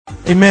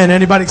Amen.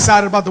 Anybody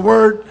excited about the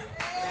word?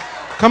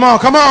 Come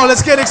on,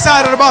 let's get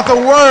excited about the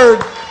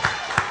word.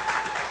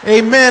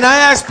 Amen. I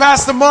asked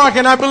Pastor Mark,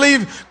 and I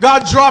believe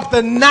God dropped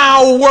the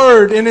now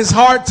word in his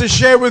heart to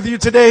share with you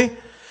today.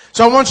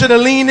 So I want you to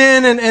lean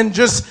in and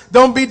just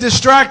don't be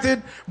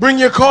distracted. Bring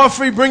your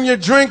coffee, bring your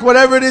drink,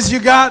 whatever it is you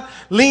got.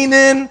 Lean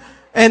in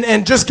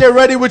and just get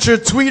ready with your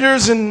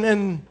tweeters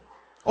and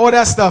all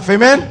that stuff.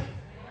 Amen.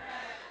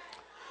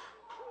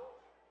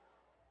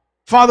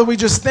 Father, we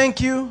just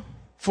thank you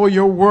for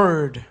your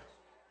word.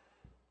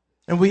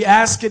 And we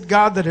ask it,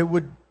 God, that it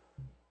would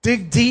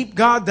dig deep,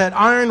 God, that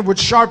iron would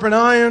sharpen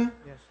iron,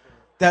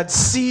 that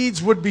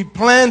seeds would be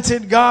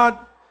planted, God,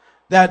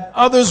 that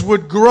others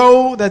would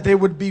grow, that they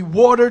would be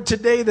watered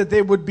today, that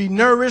they would be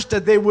nourished,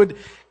 that they would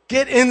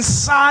get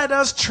inside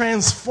us,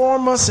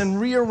 transform us,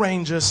 and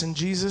rearrange us in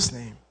Jesus'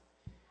 name.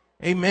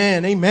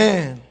 Amen.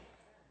 Amen.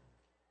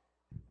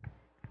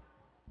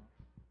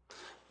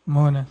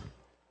 Morning.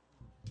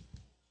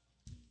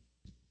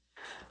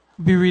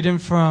 I'll be reading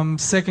from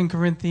 2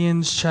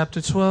 Corinthians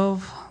chapter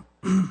 12.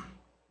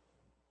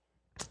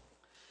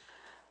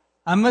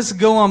 I must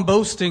go on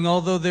boasting,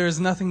 although there is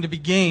nothing to be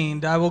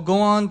gained. I will go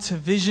on to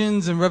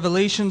visions and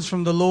revelations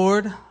from the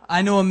Lord.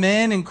 I know a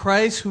man in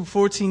Christ who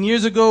 14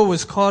 years ago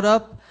was caught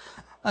up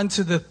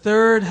unto the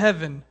third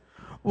heaven.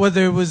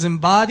 Whether it was in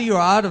body or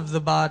out of the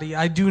body,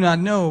 I do not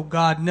know.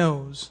 God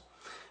knows.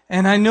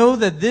 And I know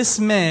that this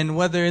man,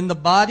 whether in the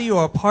body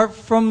or apart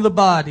from the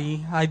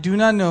body, I do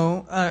not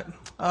know.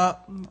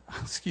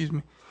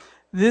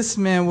 This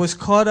man was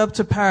caught up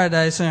to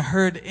paradise and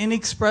heard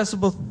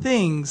inexpressible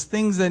things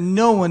that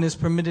no one is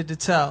permitted to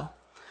tell.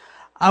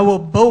 I will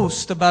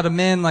boast about a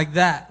man like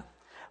that,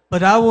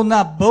 but I will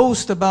not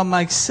boast about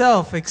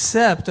myself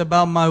except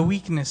about my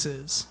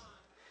weaknesses.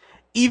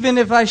 Even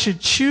if I should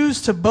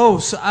choose to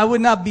boast, I would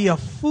not be a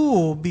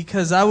fool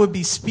because I would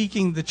be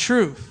speaking the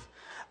truth.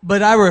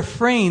 But I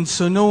refrain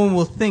so no one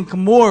will think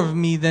more of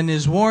me than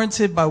is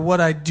warranted by what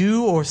I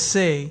do or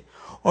say,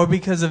 or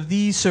because of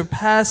these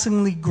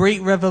surpassingly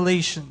great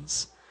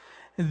revelations.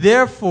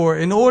 Therefore,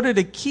 in order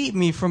to keep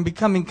me from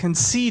becoming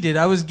conceited,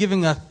 I was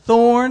given a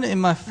thorn in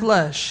my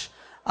flesh,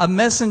 a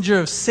messenger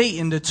of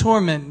Satan to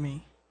torment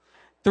me.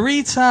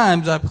 3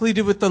 times I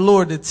pleaded with the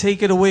Lord to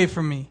take it away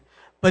from me.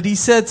 But he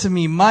said to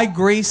me, my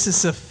grace is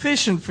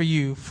sufficient for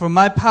you, for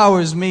my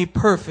power is made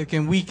perfect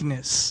in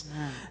weakness.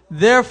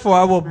 Therefore,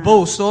 I will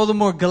boast all the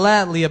more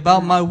gladly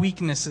about my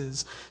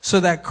weaknesses, so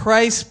that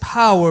Christ's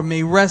power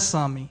may rest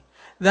on me.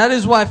 That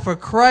is why, for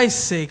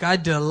Christ's sake, I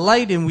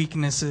delight in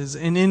weaknesses,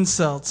 in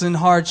insults, in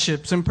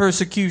hardships, in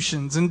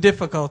persecutions, in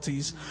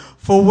difficulties.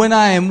 For when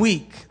I am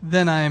weak,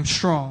 then I am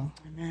strong.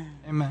 Amen.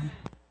 Amen.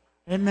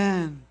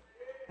 Amen.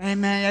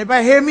 Amen.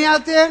 Everybody hear me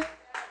out there?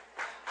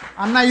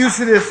 I'm not used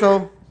to this,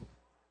 so.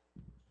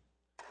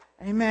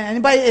 Amen.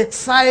 Anybody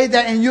excited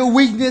that in your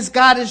weakness,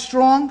 God is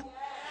strong?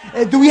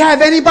 Do we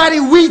have anybody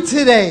weak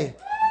today?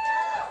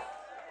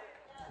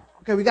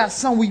 Okay, we got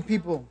some weak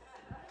people.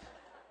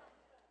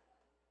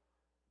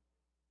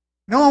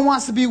 No one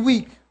wants to be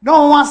weak.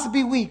 No one wants to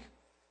be weak.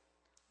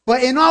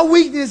 But in our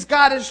weakness,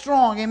 God is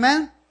strong.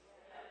 Amen?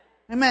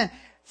 Amen.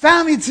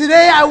 Family,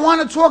 today I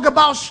want to talk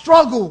about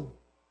struggle.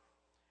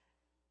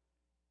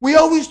 We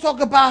always talk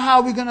about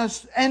how we're going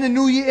to end the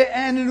new year,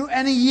 end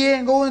a year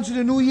and go into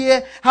the new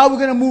year, how we're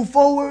going to move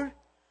forward.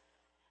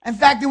 In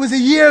fact, it was a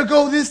year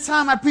ago this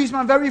time I preached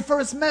my very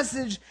first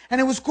message,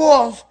 and it was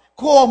called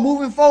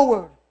Moving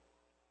Forward.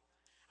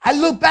 I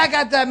look back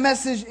at that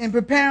message in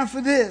preparing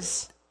for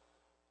this.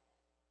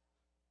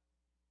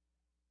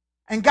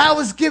 And God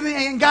was giving,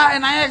 and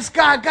I asked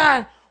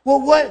God,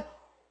 well,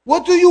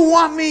 what do you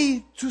want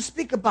me to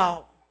speak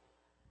about?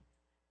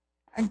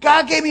 And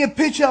God gave me a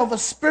picture of a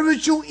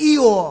spiritual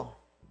Eeyore.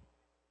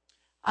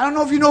 I don't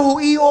know if you know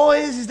who Eeyore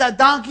is. He's that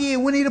donkey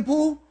in Winnie the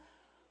Pooh.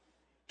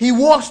 He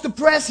walks the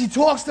press. He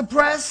talks the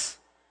press.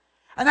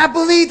 And I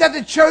believe that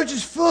the church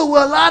is filled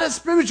with a lot of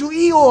spiritual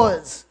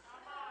Eeyores.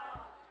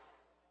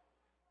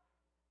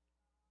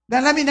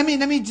 Now let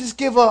me just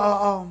give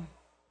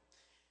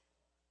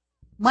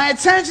my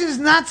intention is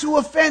not to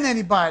offend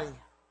anybody.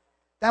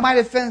 That might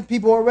offend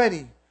people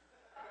already.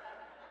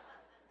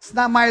 It's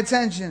not my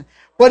intention.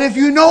 But if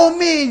you know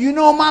me, you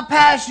know my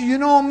passion, you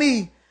know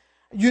me,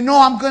 you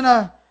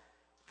know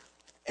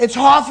it's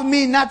hard for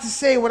me not to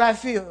say what I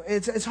feel.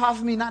 It's hard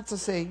for me not to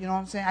say, you know what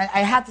I'm saying? I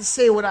have to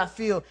say what I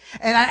feel.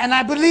 And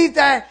I believe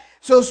that,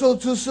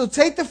 so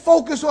take the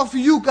focus off of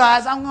you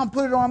guys, I'm going to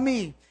put it on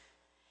me.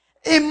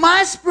 In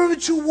my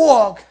spiritual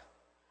walk,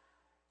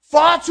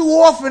 far too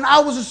often I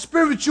was a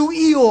spiritual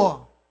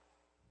Eeyore.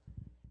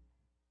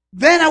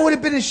 Then I would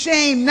have been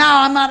ashamed.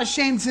 Now I'm not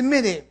ashamed to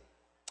admit it.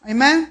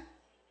 Amen?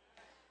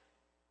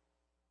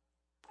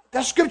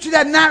 That scripture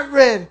that Nat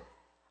read,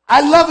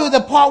 I love it,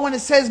 the part when it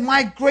says,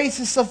 my grace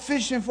is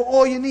sufficient for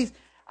all your needs.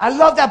 I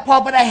love that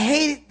part, but I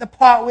hate the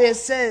part where it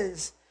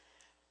says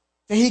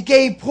that he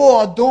gave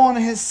Paul a thorn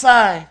in his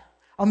side,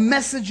 a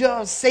messenger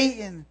of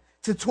Satan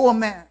to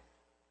torment.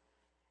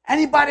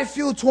 Anybody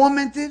feel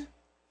tormented?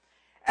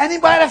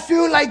 Anybody that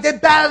feel like they're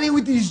battling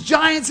with these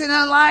giants in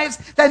their lives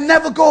that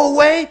never go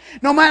away,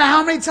 no matter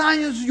how many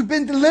times you've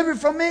been delivered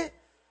from it,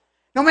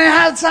 no matter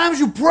how many times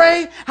you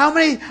pray, how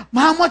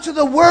much of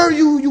the word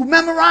you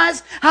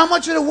memorize, how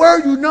much of the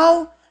word you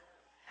know,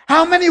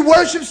 how many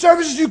worship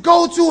services you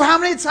go to, how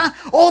many times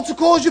altar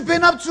calls you've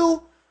been up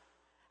to,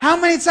 how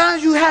many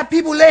times you have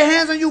people lay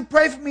hands on you,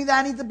 pray for me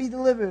that I need to be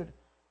delivered.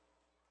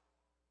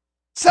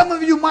 Some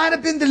of you might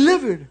have been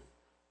delivered.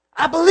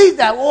 I believe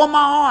that with all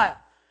my heart.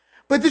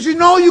 But did you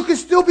know you can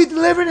still be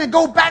delivered and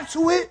go back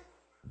to it?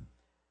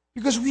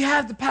 Because we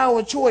have the power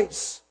of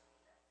choice.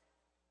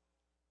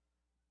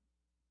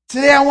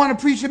 Today I want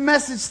to preach a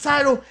message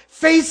titled,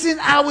 Facing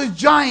Our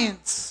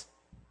Giants.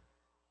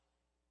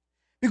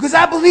 Because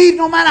I believe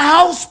no matter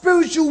how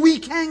spiritual we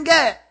can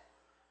get,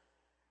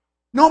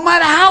 no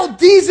matter how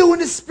diesel in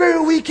the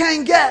spirit we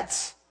can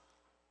get,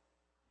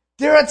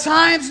 there are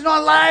times in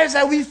our lives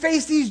that we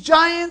face these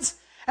giants,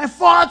 and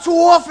far too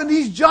often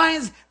these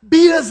giants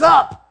beat us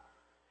up.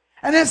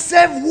 And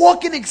instead of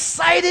walking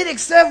excited,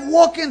 excited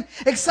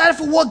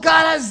for what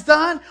God has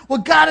done,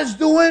 what God is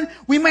doing,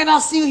 we may not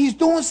see He's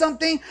doing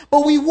something,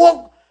 but we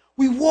walk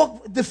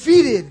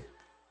defeated.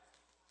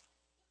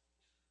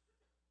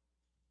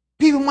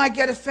 People might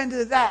get offended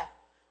at that.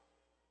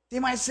 They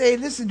might say,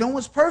 listen, no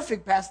one's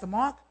perfect, Pastor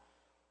Mark.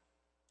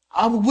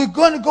 We're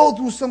going to go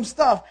through some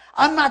stuff.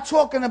 I'm not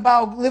talking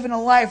about living a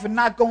life and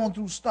not going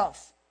through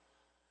stuff.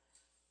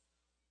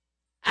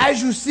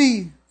 As you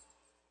see,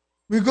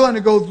 we're going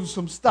to go through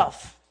some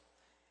stuff.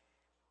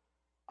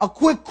 A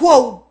quick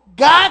quote,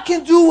 God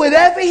can do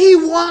whatever He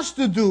wants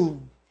to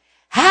do,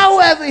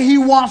 however He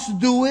wants to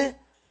do it,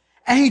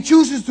 and He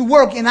chooses to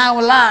work in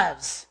our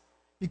lives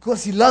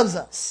because He loves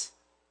us.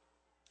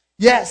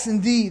 Yes,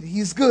 indeed,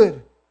 He's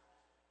good.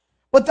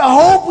 But the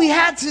hope we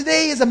have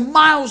today is a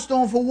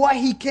milestone for what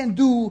He can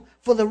do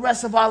for the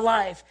rest of our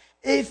life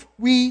if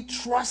we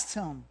trust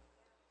Him.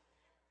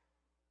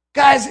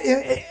 Guys,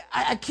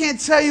 I can't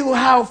tell you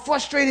how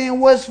frustrating it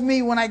was for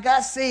me when I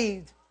got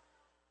saved.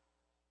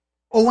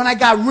 Or when I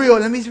got real.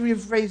 Let me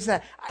rephrase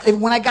that.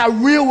 When I got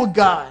real with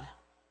God.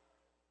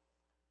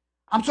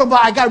 I'm talking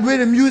about I got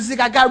rid of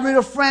music, I got rid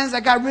of friends, I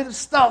got rid of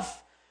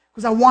stuff.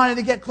 Because I wanted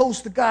to get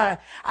close to God.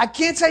 I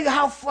can't tell you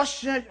how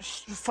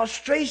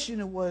frustration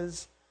it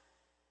was.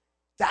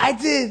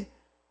 That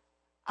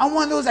I'm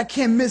one of those that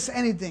can't miss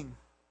anything.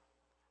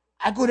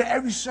 I go to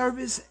every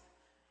service,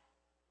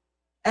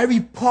 every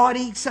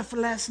party except for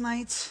last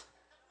night's.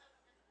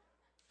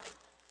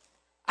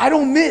 I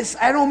don't miss.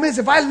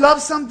 If I love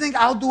something,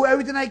 I'll do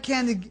everything I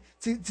can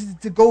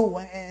to go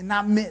and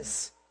not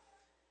miss.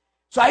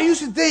 So I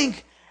used to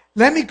think,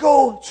 let me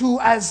go to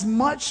as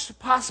much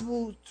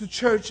possible to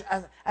church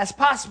as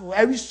possible.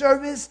 Every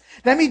service,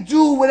 let me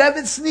do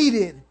whatever's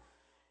needed.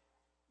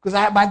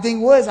 Because my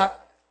thing was,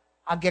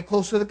 I get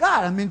closer to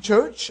God. I'm in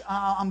church.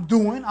 I'm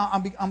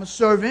a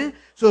servant.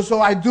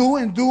 So I do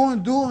and do.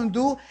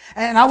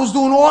 And I was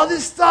doing all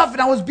this stuff,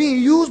 and I was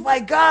being used by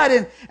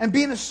God and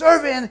being a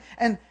servant.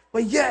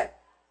 But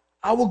yet,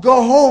 I will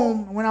go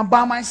home when I'm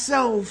by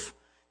myself.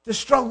 The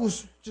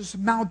struggles just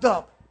mount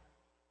up.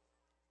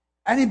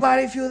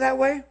 Anybody feel that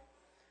way?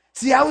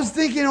 See, I was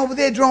thinking over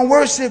there during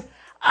worship,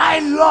 I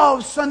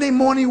love Sunday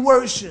morning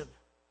worship.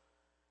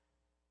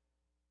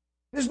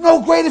 There's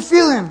no greater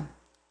feeling.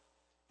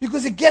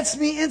 Because it gets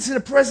me into the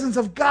presence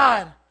of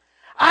God.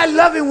 I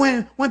love it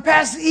when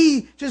Pastor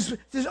E just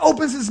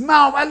opens his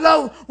mouth. I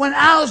love when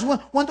Alice,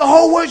 when the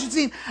whole worship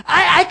team.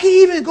 I can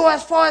even go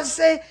as far as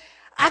say,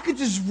 I could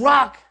just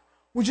rock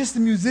with just the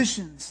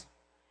musicians.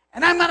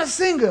 And I'm not a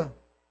singer.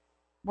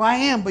 Well, I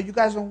am, but you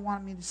guys don't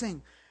want me to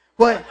sing.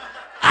 But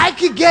I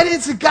could get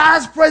into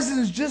God's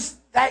presence just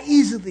that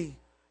easily.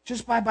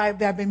 Just by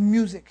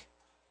music.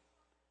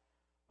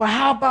 But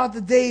how about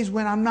the days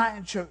when I'm not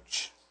in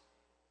church?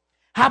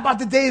 How about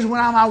the days when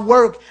I'm at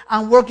work,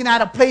 I'm working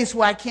at a place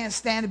where I can't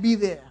stand to be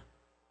there?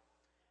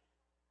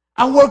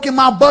 I'm working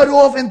my butt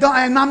off and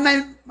I'm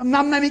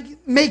not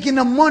making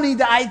the money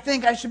that I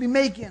think I should be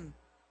making.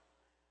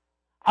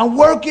 I'm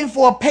working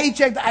for a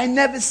paycheck that I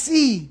never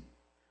see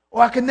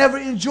or I can never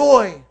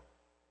enjoy.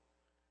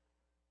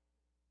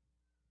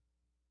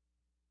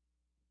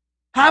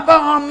 How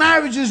about our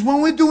marriages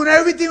when we're doing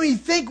everything we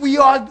think we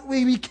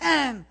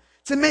can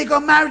to make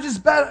our marriages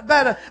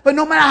better? But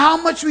no matter how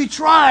much we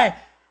try,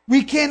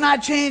 we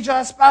cannot change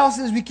our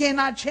spouses. We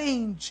cannot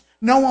change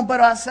no one but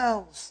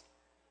ourselves.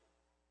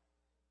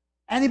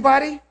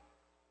 Anybody?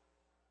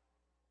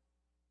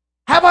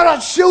 How about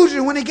our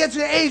children when they get to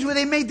the age where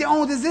they make their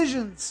own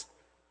decisions?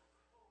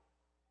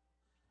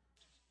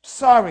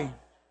 Sorry.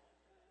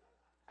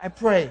 I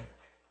pray.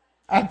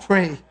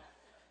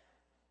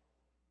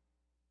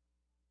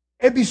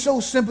 It'd be so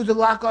simple to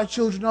lock our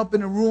children up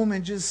in a room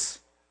and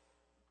just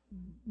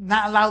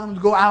not allow them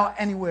to go out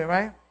anywhere,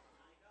 right?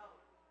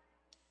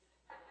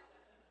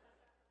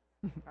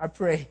 I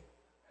pray.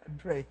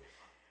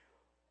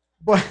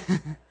 But,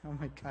 oh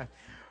my God.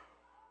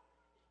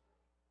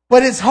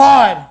 But it's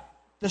hard.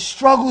 The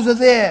struggles are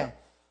there.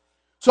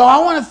 So I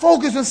want to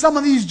focus on some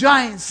of these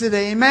giants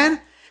today,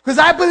 amen? Because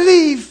I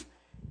believe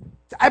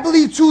I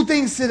believe two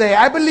things today.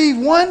 I believe,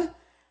 one,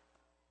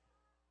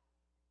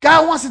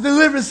 God wants to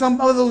deliver some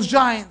of those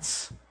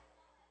giants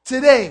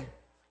today,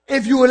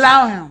 if you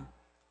allow him.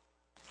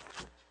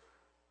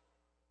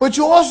 But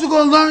you're also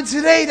going to learn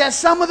today that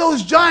some of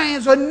those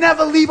giants will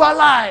never leave our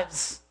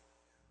lives.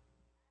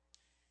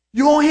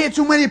 You won't hear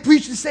too many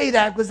preachers say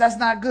that because that's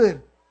not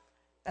good.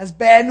 That's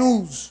bad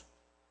news.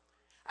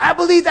 I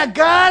believe that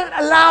God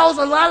allows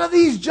a lot of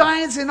these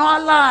giants in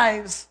our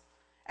lives,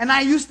 and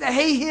I used to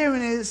hate hearing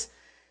this,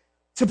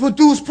 to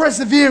produce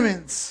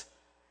perseverance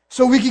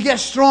so we can get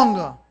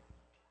stronger.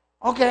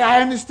 Okay,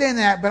 I understand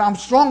that, but I'm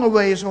strong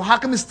already, so how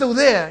come it's still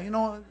there? You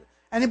know,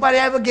 anybody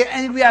ever get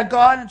angry at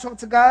God and talk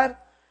to God?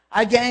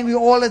 I get angry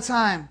all the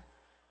time.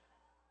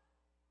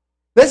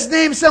 Let's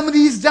name some of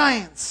these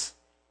giants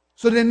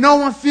so that no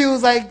one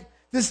feels like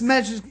this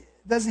message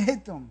doesn't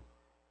hit them.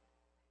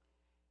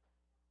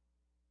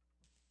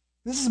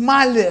 This is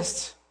my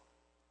list.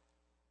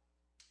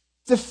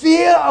 The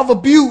fear of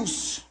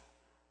abuse,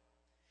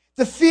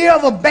 the fear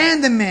of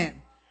abandonment,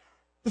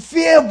 the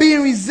fear of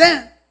being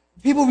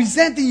people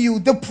resenting you,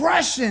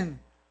 depression,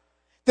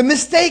 the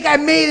mistake I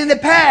made in the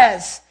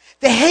past,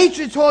 the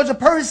hatred towards a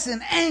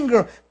person,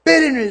 anger,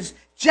 bitterness,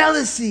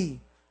 jealousy,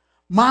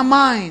 my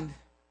mind,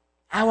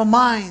 our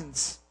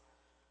minds.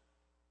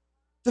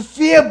 The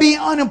fear of being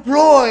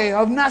unemployed,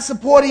 of not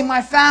supporting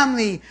my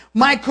family,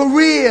 my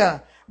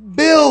career,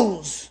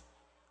 bills.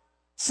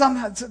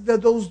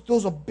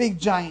 Those are big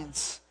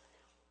giants.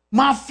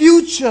 My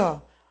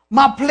future,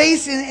 my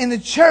place in the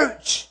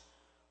church,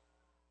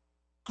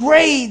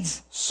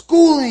 grades,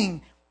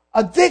 schooling,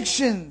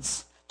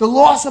 addictions, the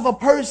loss of a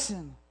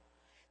person.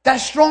 That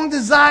strong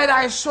desire that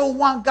I so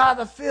want God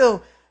to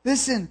fill.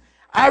 Listen,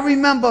 I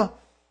remember,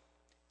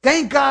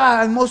 thank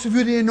God most of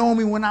you didn't know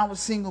me when I was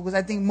single, because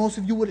I think most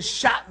of you would have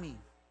shot me.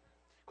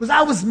 Because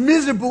I was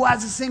miserable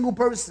as a single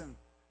person.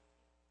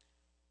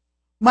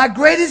 My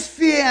greatest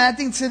fear, and I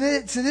think to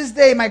this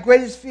day, my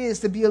greatest fear is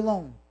to be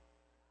alone.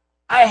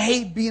 I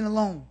hate being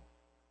alone.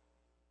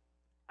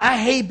 I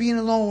hate being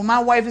alone. When my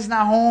wife is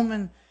not home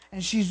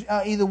and she's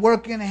either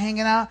working or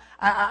hanging out,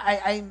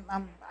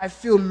 I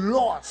feel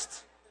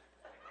lost.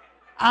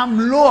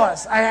 I'm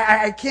lost.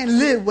 I can't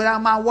live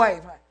without my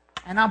wife.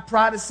 And I'm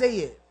proud to say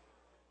it.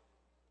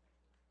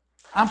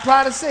 I'm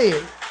proud to say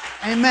it.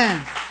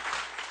 Amen.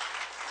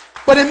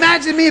 But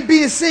imagine me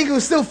being single,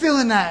 still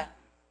feeling that.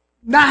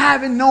 Not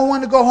having no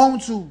one to go home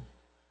to.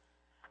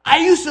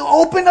 I used to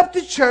open up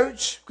the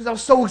church because I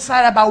was so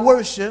excited about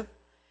worship.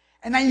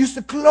 And I used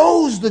to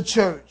close the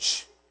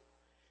church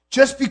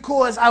just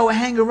because I would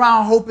hang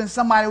around hoping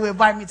somebody would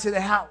invite me to their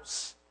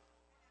house.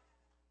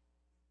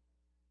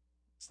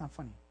 It's not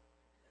funny.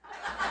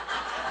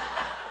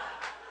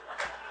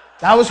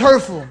 That was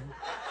hurtful.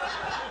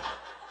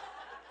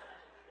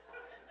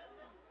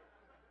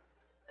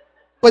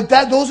 But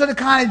those are the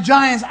kind of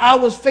giants I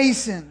was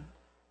facing.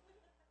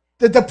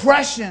 The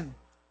depression.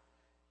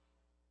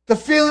 The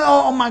feeling,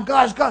 oh my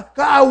gosh, God,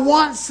 I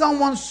want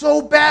someone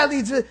so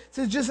badly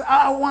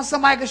I want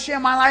somebody I can share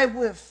my life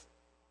with.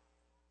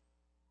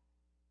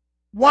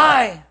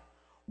 Why?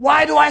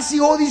 Why do I see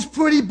all these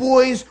pretty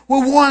boys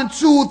with 1,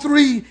 2,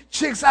 3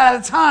 chicks at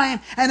a time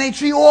and they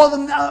treat all of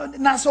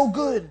them not so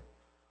good?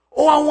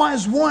 All I want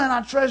is one and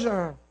I treasure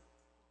her.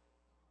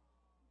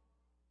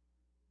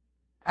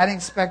 I didn't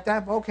expect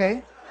that, but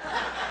okay.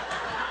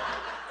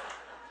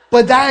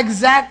 But that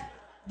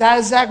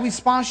exact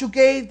response you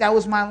gave, that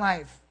was my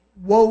life.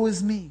 Woe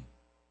is me.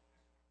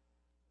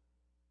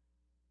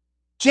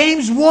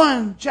 James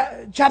 1,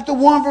 chapter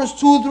 1, verse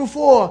 2 through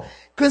 4.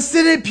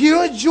 Consider it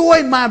pure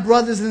joy, my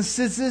brothers and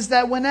sisters,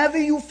 that whenever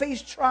you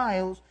face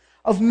trials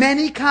of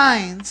many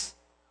kinds,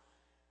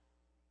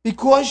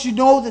 because you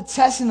know the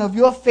testing of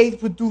your faith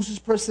produces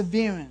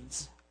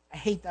perseverance. I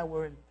hate that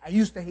word. I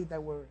used to hate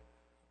that word.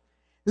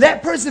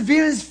 Let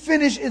perseverance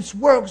finish its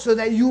work so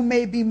that you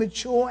may be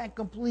mature and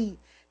complete,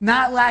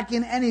 not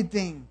lacking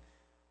anything.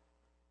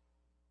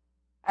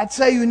 I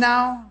tell you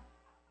now,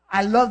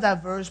 I love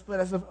that verse, but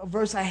it's a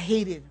verse I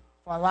hated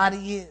for a lot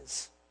of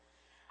years.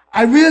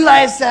 I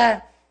realized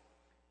that,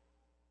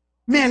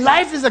 man,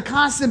 life is a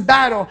constant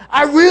battle.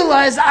 I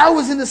realized I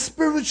was in a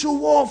spiritual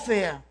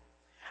warfare.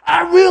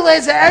 I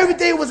realized that every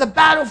day was a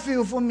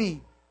battlefield for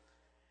me.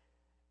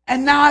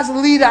 And now as a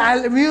leader,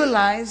 I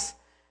realize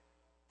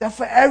that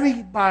for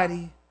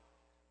everybody,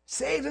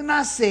 saved or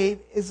not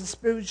saved, is a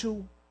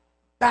spiritual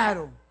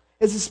battle.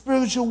 It's a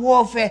spiritual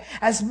warfare.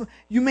 As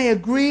you may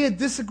agree or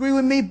disagree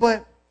with me,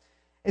 but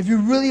if you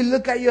really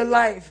look at your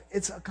life,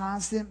 it's a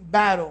constant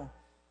battle.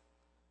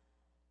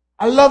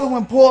 I love it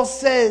when Paul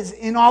says,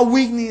 in our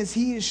weakness,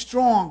 he is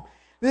strong.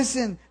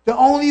 Listen, the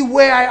only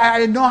way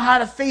I know how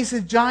to face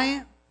a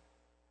giant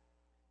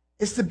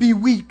is to be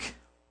weak.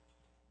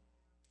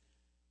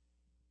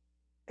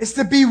 It's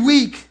to be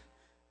weak.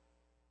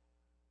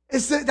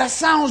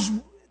 That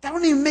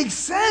don't even make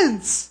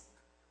sense.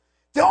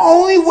 The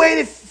only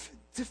way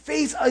to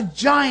face a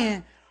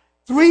giant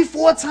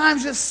 3-4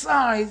 times your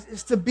size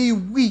is to be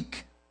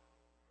weak.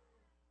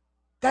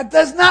 That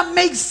does not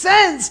make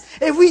sense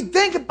if we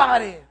think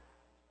about it.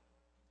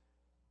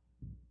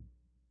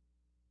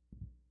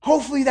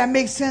 Hopefully that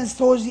makes sense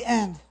towards the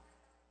end.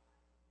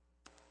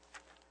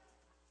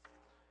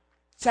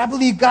 So I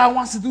believe God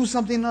wants to do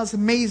something else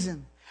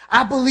amazing.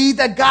 I believe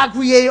that God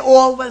created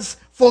all of us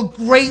for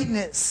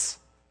greatness.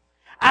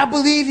 I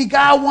believe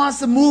God wants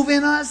to move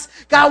in us.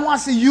 God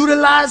wants to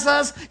utilize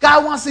us.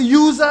 God wants to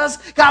use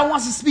us. God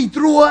wants to speak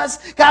through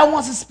us. God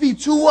wants to speak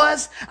to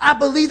us. I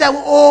believe that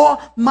with all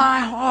my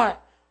heart,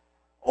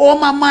 all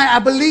my mind. I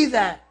believe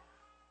that.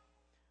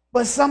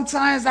 But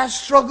sometimes I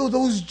struggle.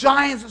 Those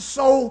giants are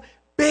so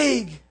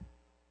big.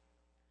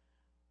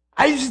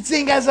 I used to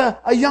think as a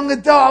young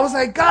adult, I was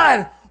like,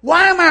 God,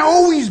 why am I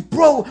always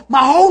broke? My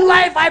whole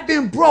life I've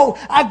been broke.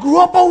 I grew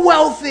up on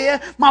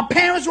welfare. My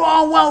parents were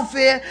on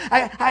welfare.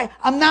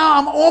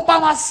 I'm all by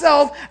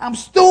myself. I'm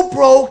still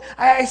broke.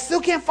 I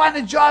still can't find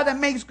a job that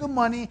makes good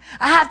money.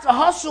 I have to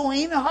hustle, and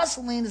even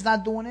hustling is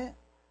not doing it.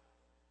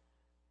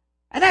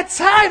 And I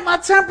tied my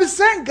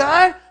 10%,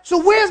 God.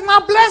 So where's my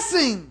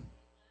blessing?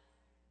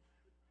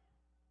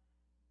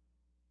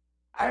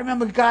 I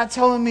remember God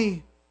telling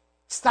me,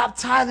 stop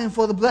tithing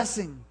for the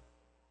blessing.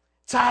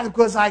 Tithe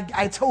because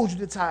I told you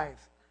to tithe.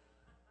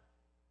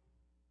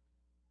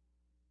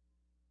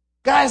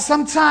 Guys,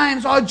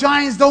 sometimes our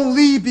giants don't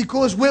leave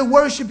because we're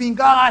worshiping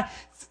God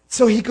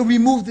so he can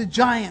remove the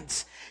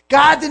giants.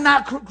 God did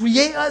not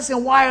create us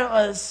and wire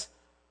us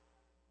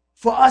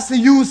for us to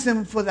use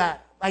him for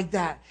that, like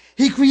that.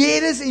 He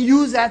created us and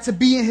used that to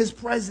be in his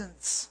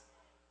presence.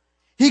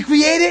 He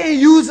created and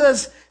used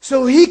us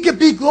so he could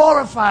be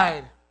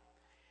glorified.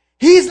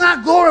 He's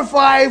not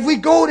glorified if we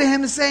go to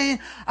him and saying,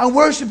 I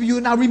worship you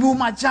and I remove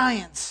my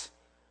giants.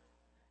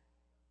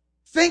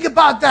 Think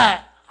about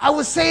that. I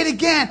will say it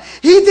again.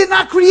 He did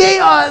not create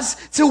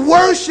us to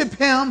worship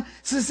him,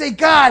 to say,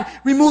 God,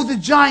 remove the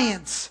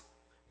giants.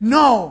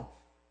 No.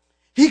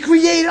 He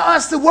created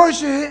us to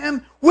worship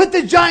him with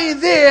the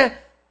giant there.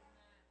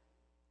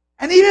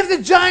 And even if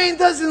the giant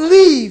doesn't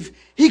leave,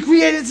 he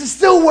created to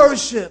still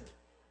worship.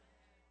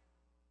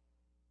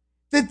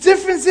 The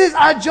difference is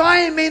our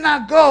giant may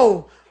not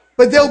go,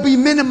 but they'll be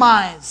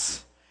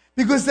minimized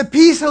because the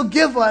peace he'll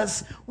give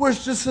us will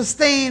just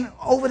sustain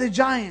over the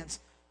giants.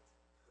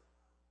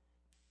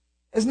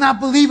 It's not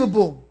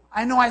believable.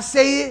 I know I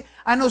say it.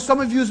 I know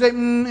some of you say,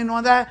 and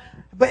all that,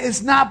 but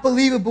it's not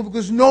believable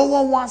because no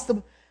one wants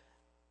to.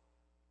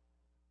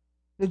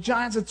 The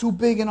giants are too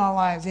big in our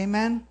lives.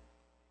 Amen?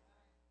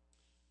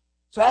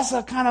 So that's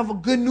a kind of a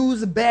good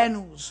news and bad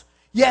news.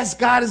 Yes,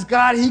 God is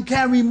God. He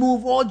can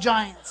remove all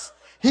giants.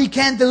 He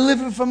can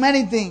deliver from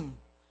anything.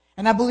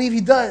 And I believe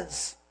he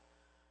does.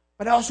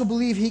 But I also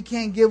believe he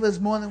can't give us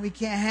more than we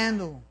can't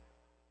handle.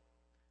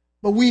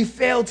 But we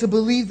fail to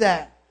believe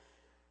that.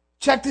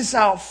 Check this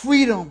out.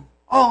 Freedom.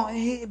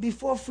 Oh,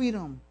 before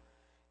freedom.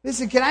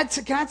 Listen, can I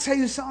tell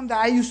you something that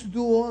I used to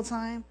do all the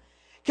time?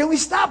 Can we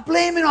stop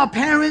blaming our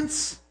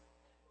parents?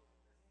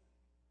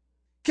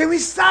 Can we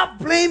stop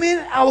blaming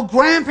our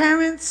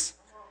grandparents?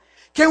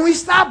 Can we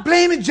stop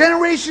blaming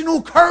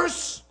generational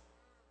curse?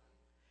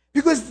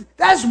 Because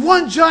that's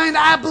one giant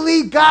I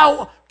believe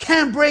God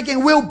can break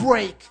and will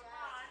break.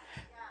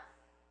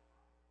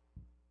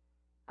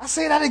 I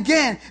say that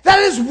again. That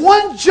is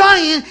one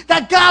giant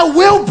that God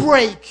will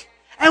break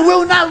and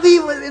will not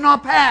leave it in our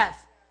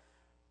path.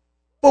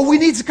 But we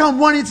need to come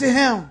running to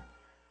him.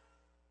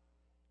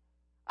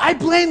 I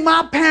blamed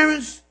my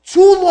parents too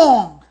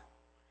long.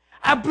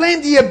 I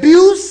blamed the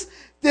abuse,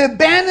 the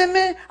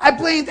abandonment. I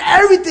blamed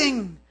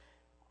everything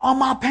on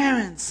my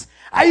parents.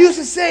 I used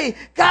to say,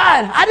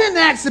 God, I didn't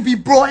ask to be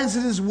brought into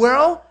this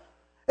world.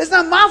 It's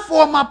not my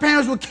fault my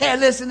parents were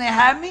careless and they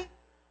had me.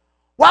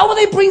 Why would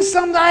they bring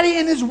somebody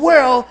in this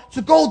world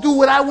to go through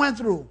what I went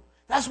through?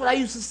 That's what I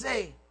used to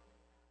say.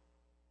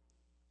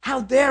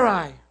 How dare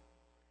I?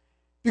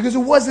 Because it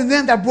wasn't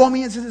them that brought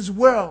me into this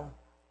world.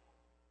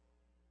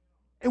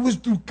 It was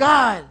through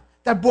God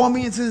that brought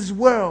me into this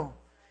world.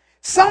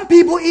 Some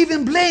people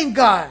even blame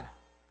God.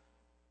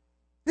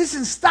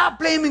 Listen, stop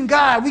blaming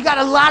God. We got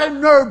a lot of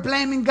nerve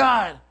blaming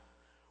God.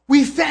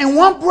 In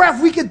one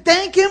breath, we could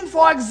thank him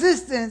for our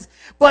existence,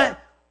 but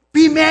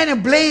be mad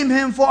and blame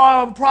him for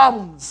our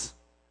problems.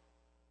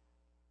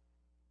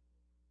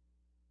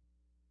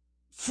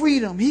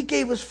 Freedom. He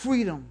gave us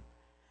freedom.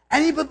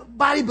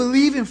 Anybody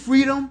believe in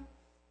freedom?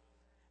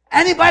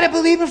 Anybody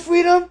believe in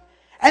freedom?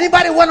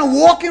 Anybody want to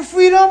walk in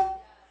freedom?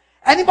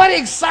 Anybody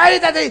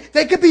excited that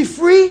they could be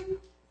free?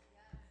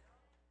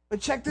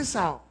 But check this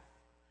out.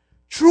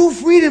 True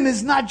freedom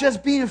is not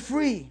just being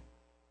free.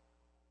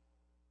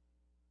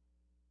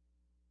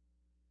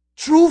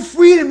 True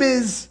freedom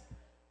is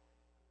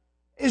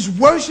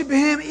worshiping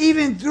him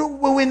even through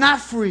when we're not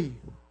free.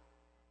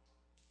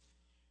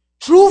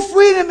 True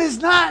freedom is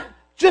not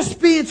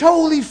just being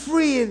totally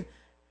free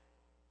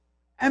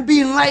and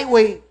being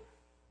lightweight.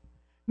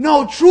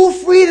 No, true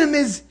freedom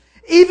is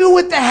even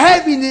with the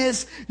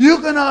heaviness,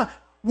 you're going to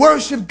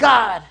worship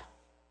God.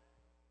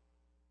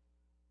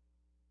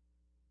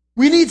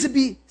 We need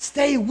to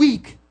stay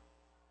weak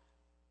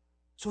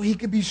so he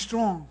could be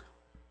strong.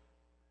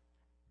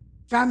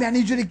 Family, I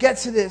need you to get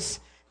to this.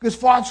 Because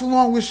far too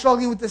long we're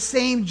struggling with the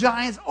same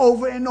giants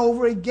over and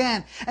over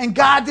again. And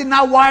God did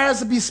not wire us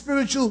to be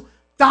spiritual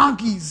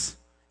donkeys.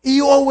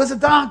 Eeyore was a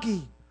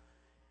donkey.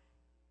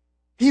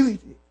 He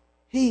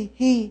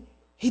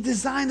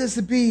designed us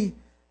to be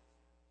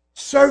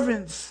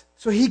servants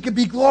so he could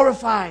be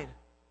glorified.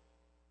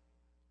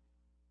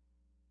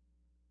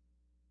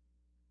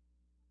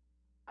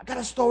 I got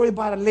a story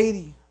about a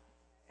lady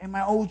in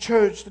my old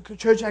church, the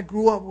church I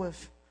grew up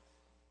with.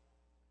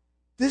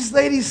 This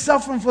lady's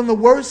suffering from the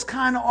worst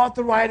kind of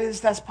arthritis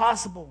that's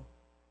possible.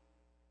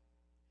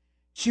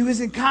 She was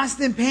in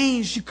constant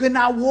pain. She could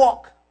not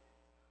walk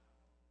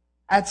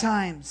at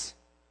times.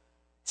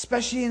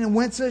 Especially in the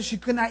winter, she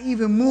could not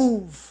even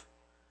move.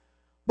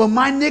 But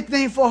my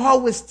nickname for her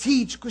was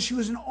Teach, because she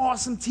was an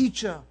awesome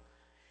teacher.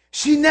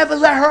 She never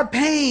let her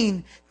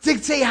pain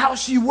dictate how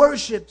she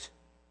worshiped.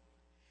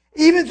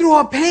 Even through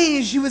her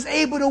pain, she was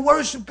able to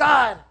worship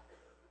God.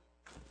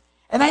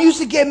 And I used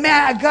to get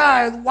mad at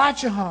God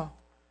watching her.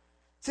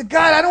 I said,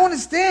 God, I don't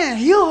understand.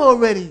 Heal her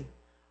already.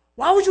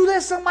 Why would you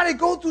let somebody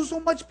go through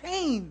so much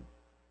pain?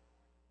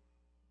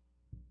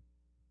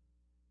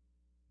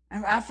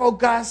 And I felt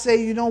God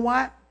say, you know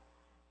what?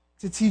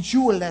 To teach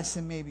you a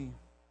lesson, maybe.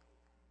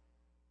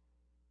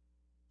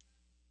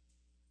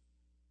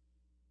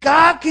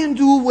 God can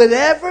do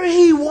whatever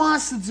he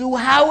wants to do,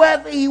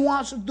 however he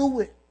wants to do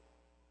it.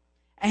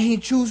 And he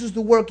chooses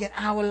to work in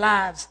our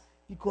lives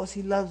because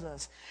he loves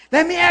us.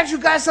 Let me ask you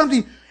guys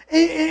something.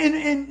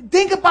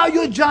 Think about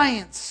your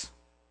giants.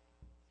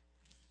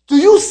 Do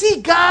you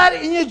see God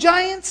in your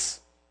giants?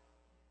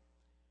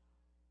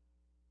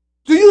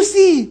 Do you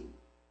see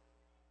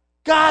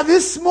God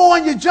this small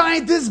and your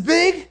giant this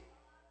big?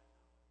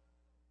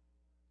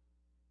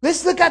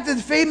 Let's look at the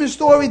famous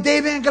story,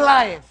 David and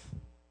Goliath.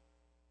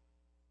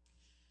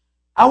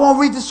 I won't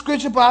read the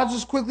scripture, but I'll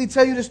just quickly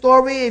tell you the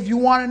story. If you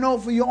want to know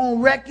for your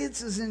own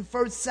records, it's in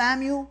 1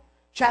 Samuel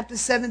chapter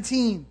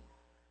 17.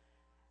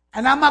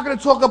 And I'm not going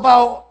to talk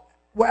about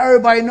what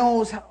everybody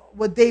knows,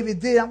 what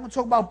David did. I'm going to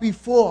talk about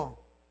before.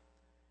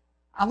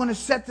 I'm going to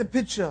set the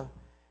picture.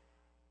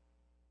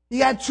 He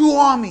had two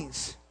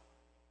armies.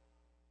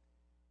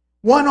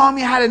 One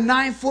army had a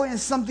 9-foot and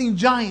something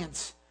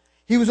giant.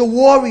 He was a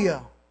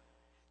warrior.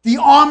 The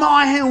armor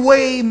on him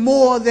weighed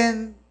more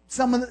than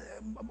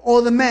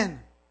all the men.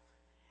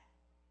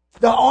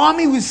 The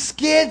army was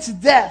scared to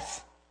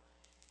death.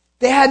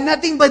 They had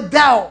nothing but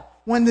doubt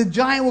when the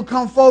giant would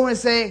come forward and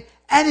say,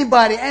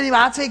 anybody,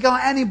 I'll take on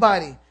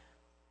anybody.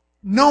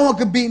 No one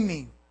could beat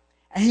me.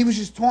 And he was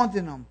just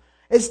taunting them.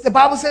 The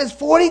Bible says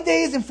 40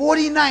 days and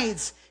 40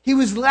 nights he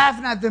was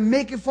laughing at them,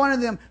 making fun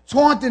of them,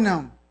 taunting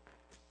them.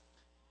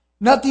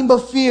 Nothing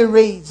but fear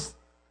raised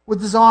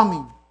with his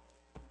army.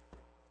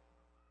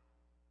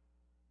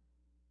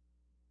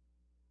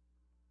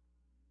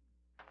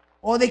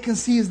 All they can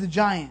see is the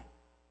giant.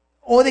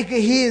 All they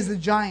could hear is the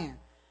giant.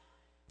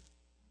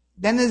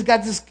 Then there's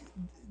got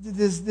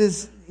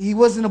this. He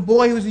wasn't a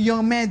boy, he was a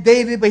young man,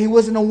 David, but he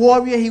wasn't a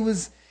warrior. He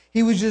was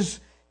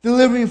just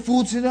delivering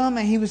food to them,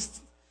 and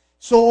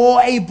so all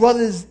 8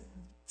 brothers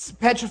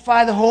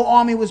petrified. The whole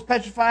army was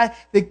petrified.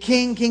 The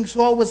King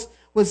Saul, was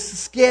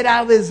scared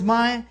out of his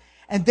mind,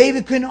 and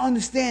David couldn't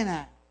understand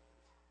that.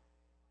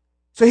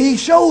 So he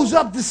shows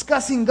up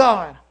discussing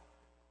God.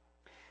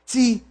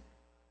 See,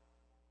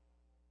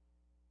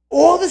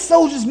 all the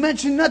soldiers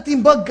mention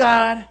nothing but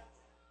God.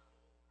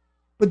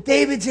 But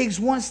David takes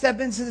one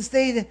step into the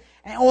stage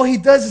and all he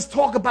does is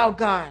talk about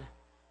God.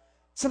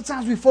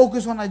 Sometimes we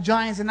focus on our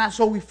giants and that's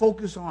all we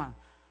focus on.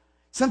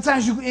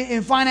 Sometimes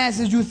in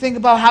finances you think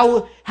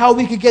about how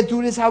we could get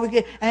through this, and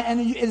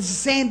it's the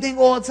same thing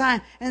all the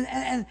time.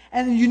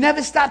 And you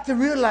never stop to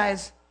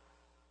realize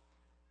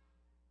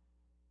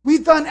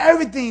we've done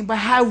everything, but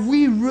have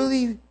we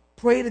really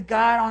prayed to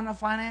God on our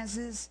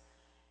finances?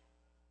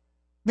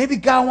 Maybe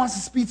God wants to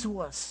speak to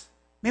us.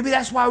 Maybe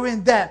that's why we're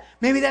in debt.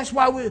 Maybe that's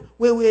why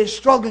we're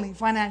struggling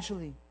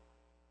financially.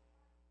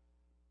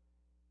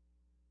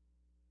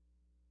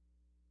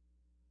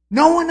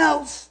 No one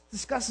else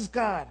discusses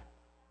God.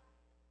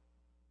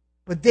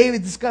 But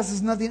David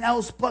discusses nothing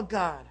else but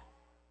God.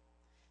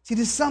 See,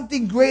 there's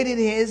something greater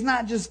here. It's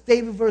not just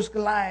David versus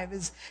Goliath.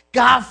 It's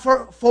God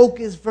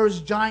focus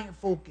versus giant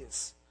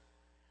focus.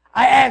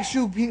 I ask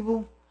you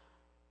people,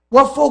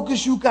 what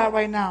focus you got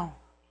right now?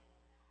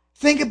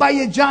 Think about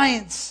your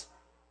giants.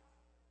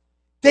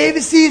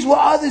 David sees what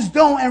others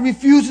don't and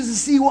refuses to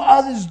see what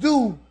others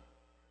do.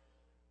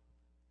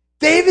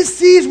 David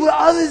sees what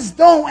others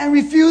don't and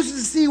refuses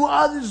to see what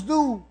others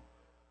do.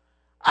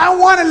 I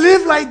want to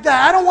live like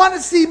that. I don't want to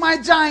see my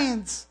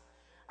giants.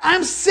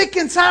 I'm sick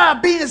and tired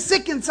of being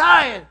sick and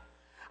tired.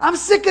 I'm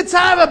sick and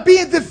tired of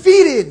being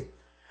defeated.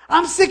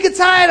 I'm sick and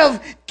tired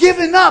of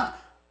giving up.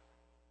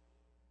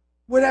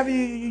 Whatever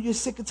you're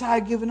sick and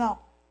tired of giving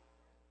up.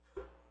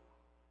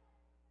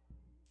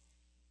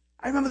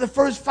 I remember the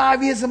first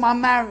 5 years of my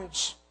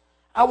marriage.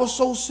 I was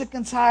so sick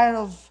and tired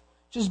of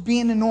just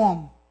being the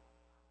norm.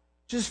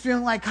 Just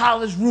feeling like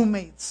college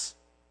roommates.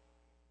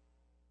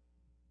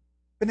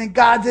 But then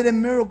God did a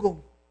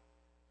miracle.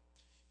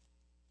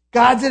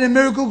 God did a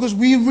miracle because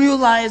we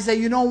realized that,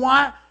 you know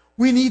what?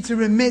 We need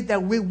to admit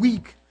that we're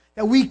weak,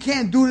 that we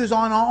can't do this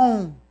on our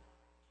own.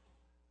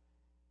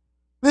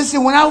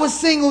 Listen, when I was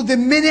single, the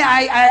minute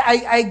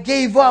I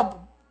gave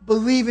up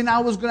believing I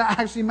was going to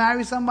actually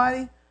marry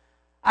somebody,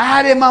 I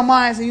had it in my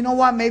mind, say, you know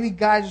what? Maybe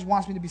God just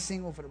wants me to be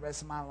single for the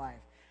rest of my life.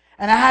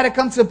 And I had to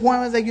come to the point where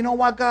I was like, you know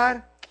what,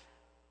 God?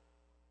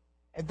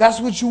 If that's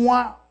what you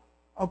want,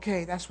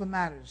 okay, that's what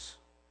matters.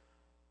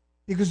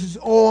 Because it's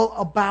all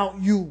about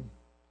you.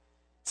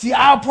 See,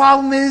 our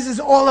problem is it's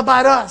all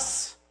about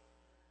us.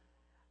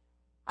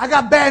 I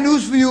got bad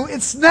news for you.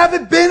 It's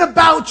never been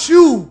about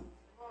you.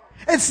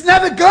 It's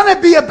never going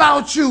to be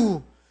about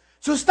you.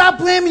 So stop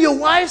blaming your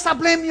wife. Stop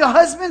blaming your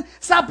husband.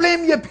 Stop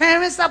blaming your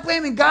parents. Stop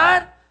blaming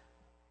God.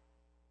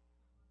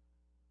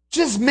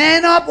 Just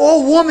man up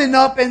or woman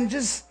up and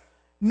just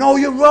know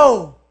your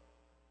role.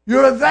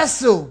 You're a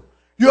vessel.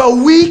 You're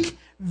a weak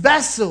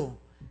vessel.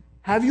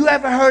 Have you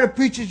ever heard a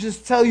preacher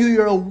just tell you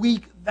you're a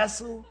weak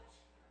vessel?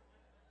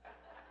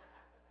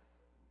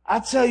 I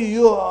tell you,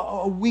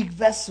 you're a weak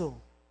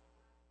vessel.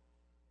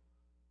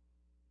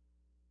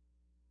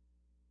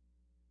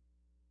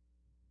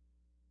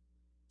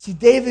 See,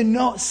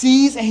 David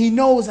sees and he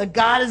knows that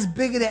God is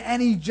bigger than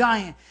any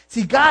giant.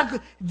 See,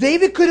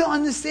 David couldn't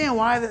understand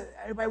why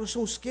everybody was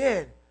so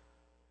scared.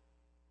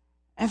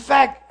 In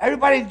fact,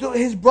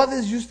 his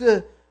brothers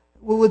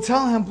would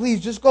tell him, please,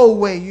 just go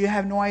away. You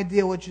have no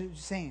idea what you're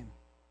saying.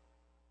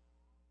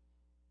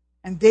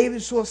 And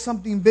David saw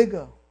something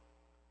bigger.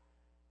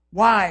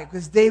 Why?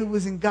 Because David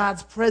was in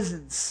God's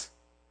presence.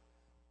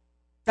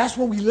 That's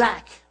what we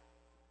lack.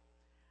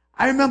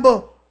 I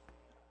remember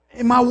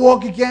in my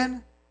walk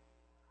again,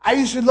 I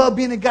used to love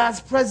being in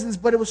God's presence,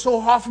 but it was so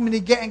hard for me to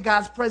get in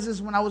God's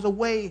presence when I was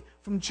away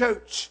from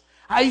church.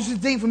 I used to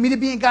think for me to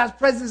be in God's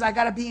presence, I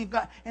got to be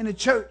in the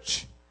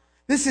church.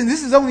 Listen,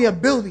 this is only a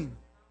building.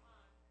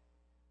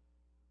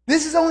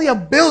 This is only a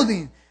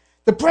building.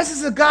 The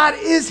presence of God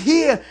is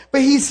here,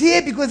 but He's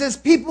here because there's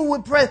people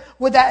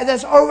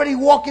that's already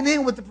walking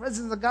in with the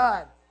presence of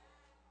God.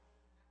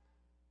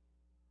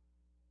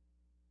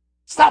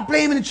 Stop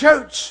blaming the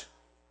church.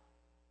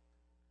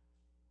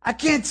 I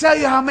can't tell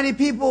you how many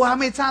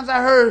times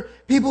I heard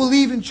people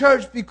leaving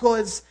church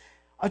because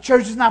a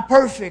church is not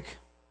perfect,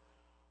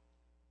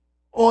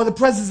 or the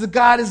presence of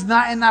God is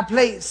not in that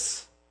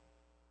place,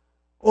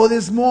 or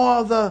there's more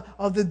of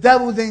the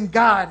devil than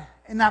God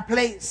in that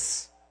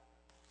place.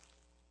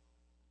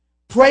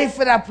 Pray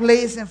for that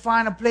place and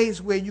find a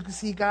place where you can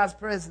see God's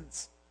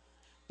presence.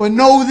 But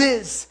know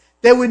this,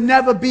 there would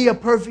never be a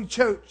perfect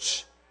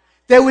church.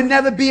 There would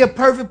never be a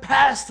perfect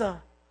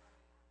pastor.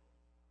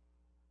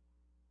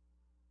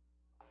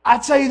 I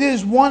tell you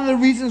this, one of the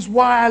reasons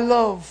why I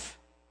love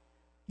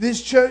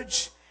this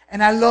church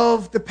and I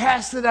love the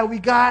pastor that we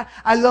got,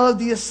 I love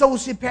the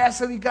associate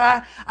pastor we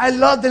got, I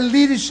love the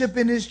leadership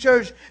in this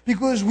church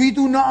because we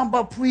do nothing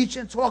but preach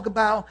and talk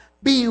about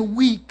being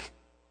weak,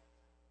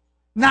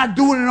 not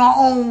doing it in our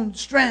own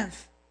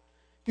strength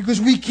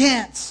because we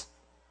can't.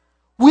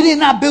 We did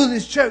not build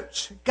this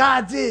church.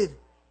 God did.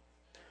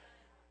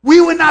 We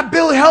would not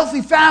build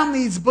healthy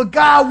families, but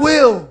God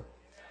will.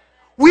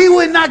 We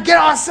would not get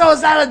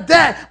ourselves out of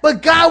debt,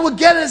 but God will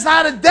get us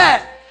out of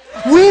debt.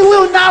 We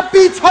will not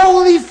be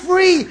totally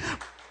free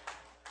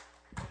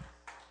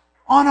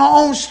on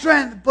our own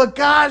strength, but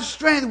God's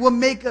strength will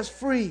make us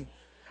free.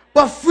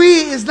 But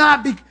free is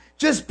not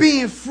just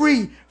being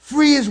free.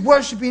 Free is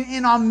worshiping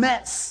in our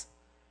mess.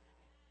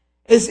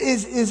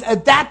 Is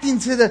adapting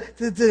to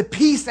the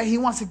peace that He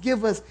wants to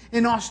give us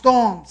in our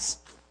storms.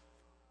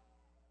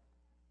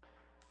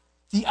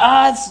 The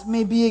odds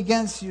may be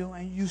against you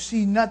and you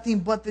see nothing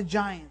but the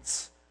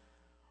giants.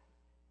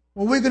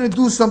 Well, we're going to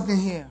do something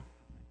here.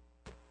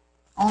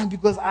 Only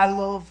because I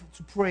love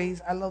to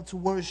praise, I love to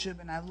worship,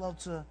 and I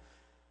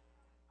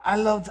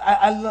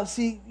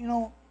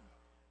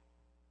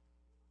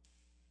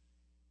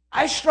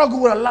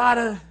struggle with a lot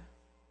of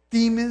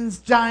demons,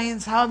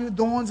 giants, however,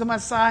 thorns on my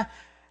side.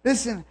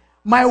 Listen,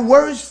 my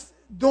worst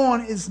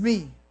thorn is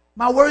me.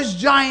 My worst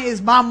giant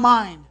is my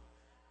mind.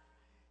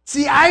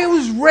 See, I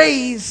was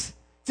raised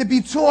to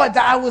be taught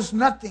that I was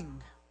nothing.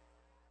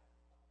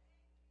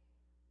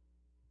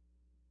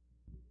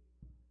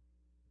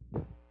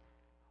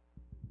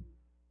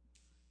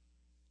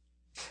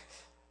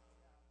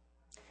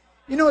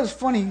 You know what's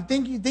funny? You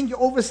think you're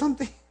over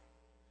something?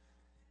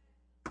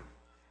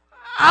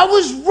 I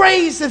was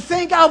raised to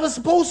think I was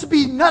supposed to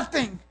be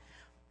nothing.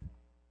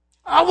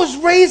 I was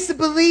raised to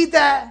believe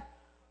that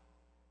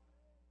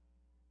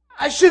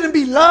I shouldn't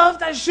be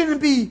loved. I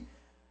shouldn't be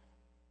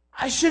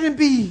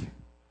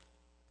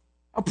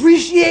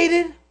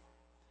appreciated.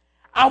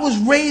 I was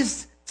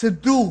raised to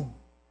do.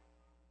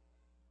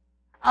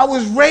 I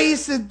was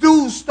raised to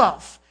do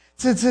stuff,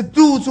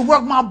 to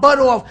work my butt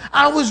off.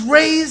 I was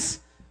raised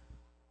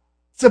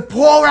to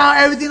pour out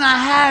everything I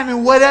have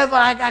and whatever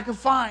I could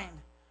find.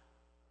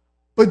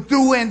 But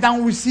do it and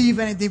don't receive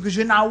anything because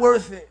you're not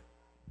worth it.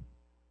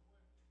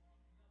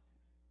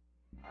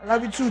 I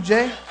love you too,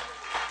 Jay.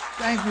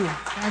 Thank you.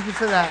 Thank you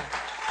for that.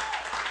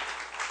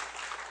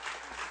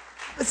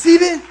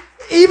 See,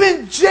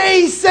 even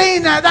Jay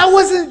saying that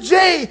wasn't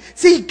Jay.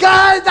 See,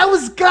 God, that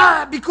was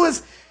God.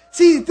 Because,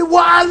 see,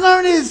 what I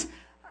learned is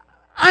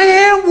I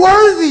am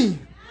worthy.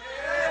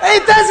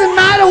 It doesn't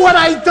matter what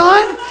I've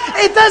done.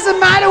 It doesn't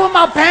matter what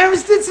my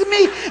parents did to me.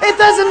 It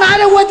doesn't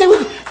matter what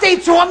they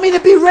taught me to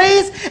be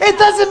raised. It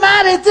doesn't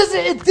matter.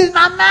 It did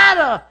not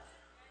matter.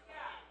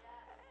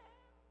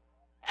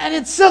 And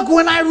it took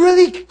when I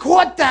really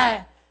caught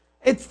that.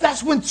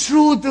 That's when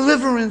true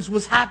deliverance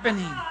was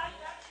happening.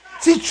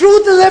 See,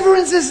 true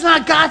deliverance is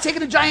not God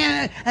taking the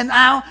giant and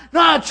out.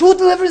 No, true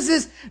deliverance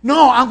is,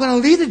 no, I'm going to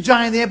leave the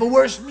giant there, but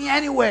worship me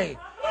anyway.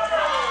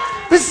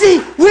 But see,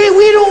 we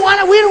don't want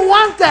that. We don't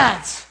want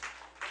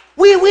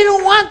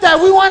that.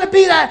 We want to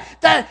be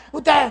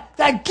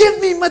that give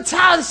me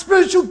mentality,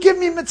 spiritual give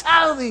me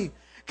mentality.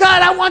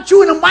 God, I want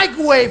you in a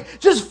microwave.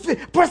 Just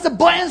press the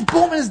buttons,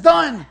 boom, and it's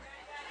done.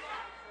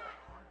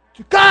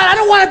 God, I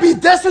don't want to be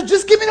desperate.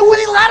 Just give me the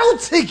winning lotto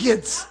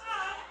tickets.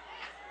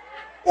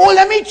 Or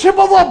let me trip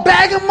over a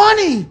bag of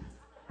money.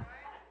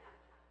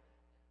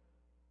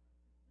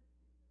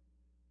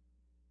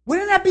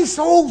 Wouldn't that be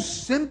so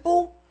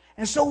simple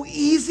and so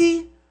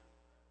easy?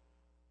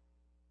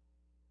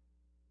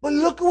 But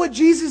look at what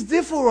Jesus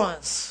did for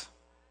us.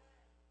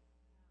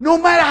 No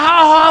matter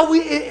how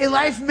hard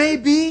life may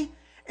be,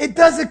 it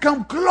doesn't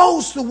come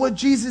close to what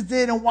Jesus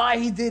did and why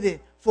he did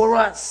it for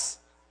us.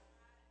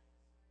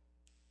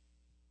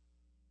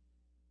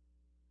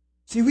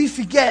 See, we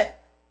forget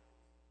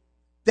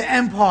the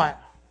end part.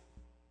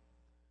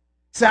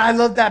 See, I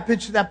love that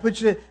picture. That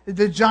picture,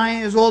 the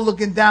giant is all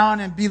looking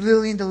down and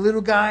belittling the little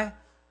guy.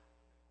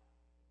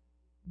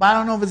 But I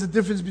don't know if there's a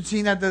difference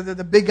between that.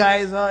 The big guy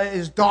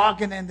is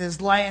dark and there's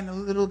light, and the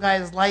little guy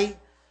is light.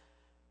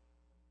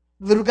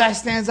 The little guy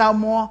stands out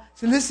more.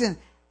 So listen,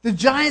 the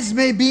giants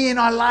may be in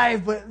our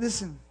life, but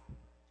listen,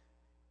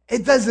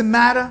 it doesn't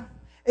matter.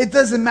 It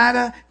doesn't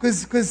matter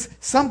because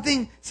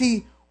something.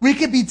 See, we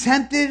could be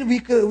tempted. We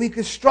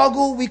could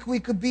struggle. We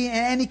could be in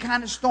any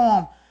kind of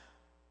storm.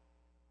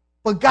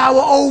 But God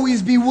will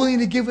always be willing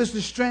to give us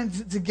the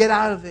strength to get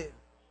out of it.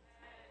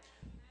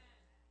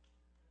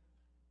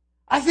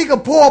 I think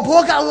of Paul.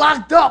 Paul got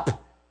locked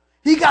up.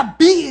 He got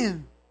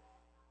beaten.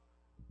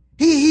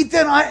 He's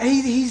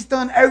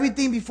done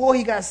everything before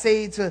he got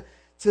saved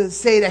to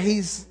say that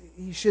he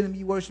shouldn't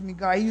be worshiping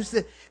God.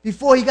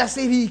 Before he got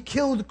saved, he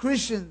killed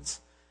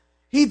Christians.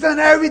 He done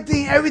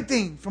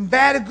everything from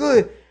bad to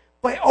good,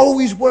 but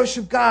always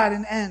worship God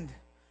and end.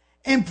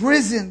 In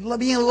prison,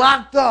 being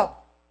locked up,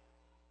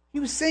 he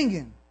was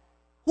singing.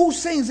 Who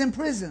sings in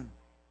prison?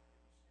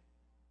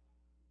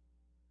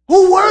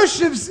 Who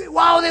worships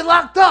while they're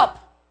locked up?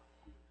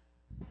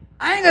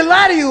 I ain't gonna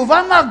lie to you. If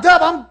I'm locked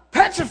up, I'm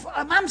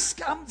petrified. I'm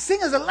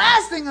singing is the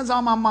last thing that's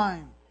on my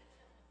mind.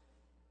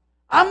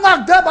 I'm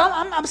locked up.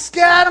 I'm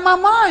scared out of my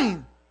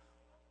mind.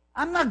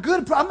 I'm not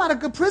a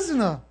good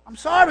prisoner. I'm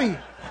sorry.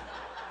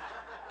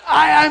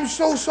 I'm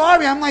so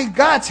sorry. I'm like,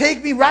 God,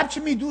 take me,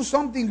 rapture me, do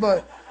something,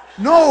 but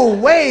no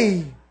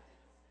way.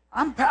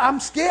 I'm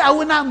scared. I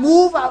would not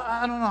move.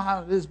 I don't know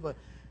how it is, but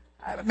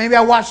maybe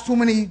I watched too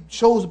many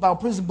shows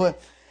about prison,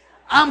 but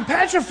I'm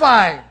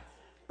petrified.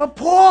 But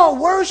Paul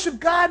worshiped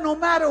God no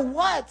matter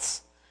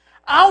what.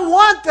 I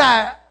want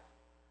that.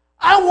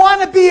 I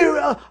want to be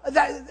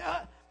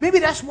maybe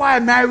that's why I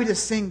married a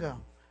singer.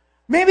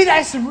 Maybe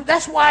that's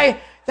why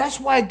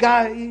God,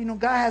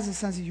 God has a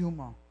sense of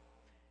humor.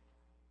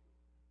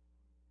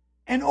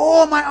 And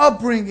all my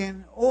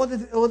upbringing, all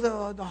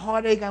the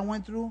heartache I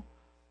went through,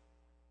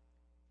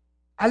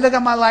 I look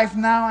at my life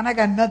now and I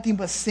got nothing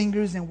but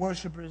singers and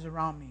worshipers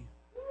around me.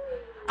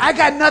 I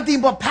got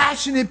nothing but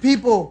passionate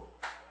people.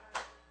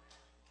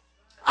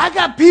 I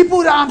got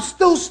people that I'm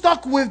still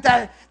stuck with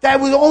that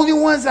were the only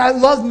ones that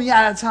loved me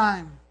at a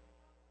time.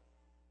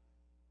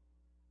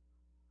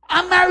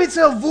 I'm married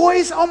to a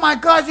voice. Oh my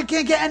God, you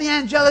can't get any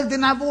angelic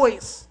than that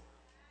voice.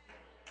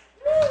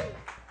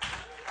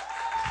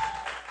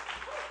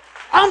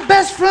 I'm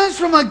best friends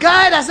from a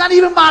guy that's not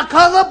even my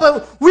color,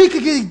 but we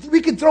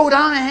could throw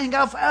down and hang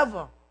out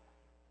forever.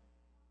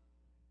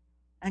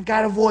 And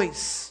got a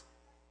voice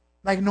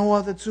like no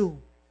other two.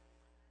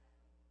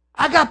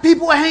 I got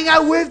people I hang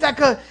out with that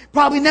could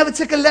probably never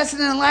take a lesson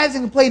in their lives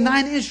and can play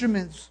 9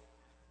 instruments.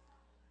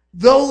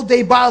 Though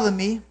they bother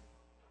me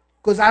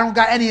because I don't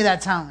got any of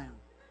that talent.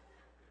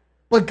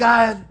 But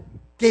God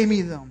gave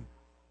me them.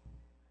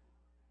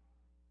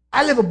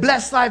 I live a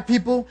blessed life,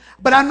 people,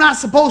 but I'm not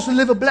supposed to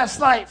live a blessed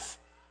life.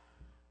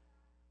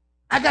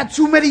 I got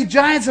too many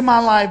giants in my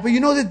life, but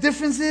you know the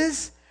difference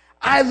is?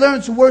 I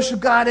learned to worship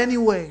God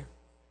anyway.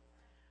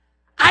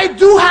 I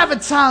do have a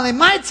talent.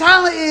 My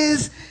talent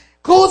is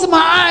closing my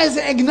eyes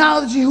and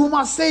acknowledging who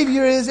my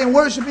Savior is and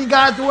worshiping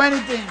God through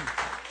anything.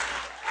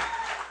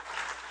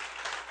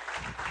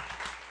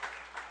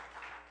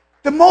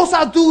 The most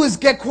I'll do is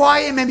get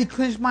quiet and maybe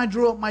clench my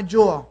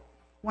jaw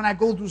when I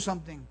go through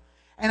something.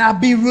 And I'll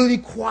be really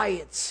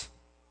quiet.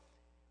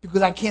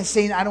 Because I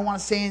don't want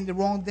to say the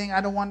wrong thing.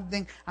 I don't want to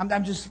think. I'm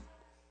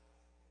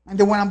And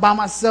then when I'm by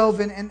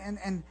myself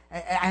and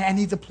I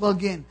need to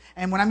plug in.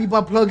 And when I mean by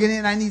plugging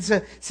in, I need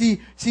to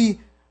see,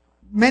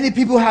 many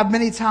people have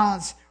many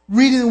talents.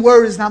 Reading the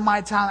word is not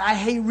my talent. I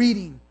hate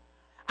reading.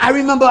 I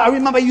remember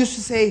I used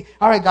to say,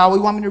 all right, God, what do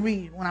you want me to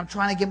read when I'm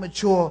trying to get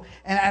mature?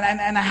 And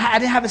I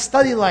didn't have a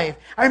study life.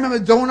 I remember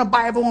throwing a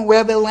Bible and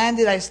wherever it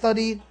landed, I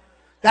studied.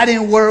 That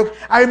didn't work.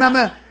 I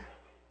remember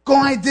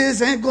going like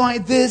this and going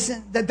like this,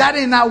 and that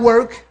did not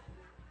work.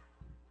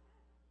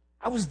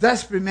 I was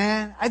desperate,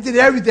 man. I did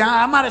everything.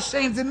 I'm not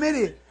ashamed to admit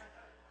it.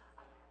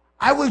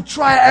 I would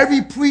try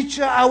every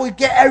preacher. I would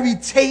get every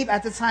tape.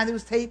 At the time, there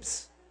was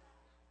tapes.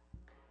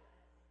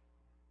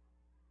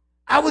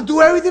 I would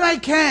do everything I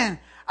can.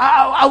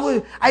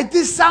 I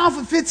did sound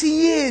for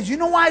 15 years. You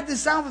know why I did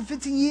sound for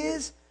 15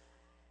 years?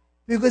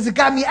 Because it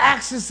got me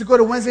access to go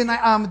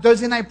to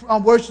Thursday night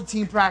worship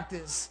team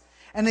practice.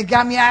 And it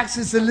got me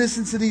access to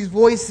listen to these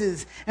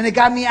voices. And it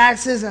got me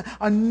access,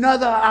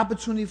 another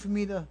opportunity for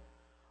me to,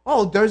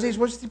 Thursday's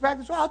worship team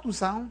practice? I'll do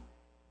sound.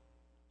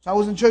 So I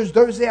was in church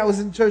Thursday. I was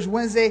in church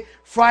Wednesday.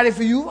 Friday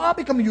for youth. I'll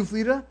become a youth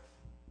leader.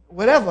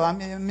 Whatever. I'm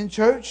in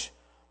church.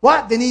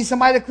 What? They need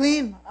somebody to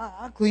clean?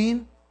 I'll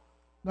clean.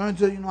 Learned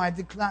to, I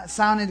did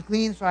sound and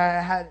clean, so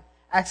I had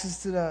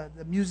access to the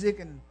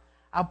music, and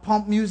I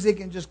pump music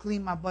and just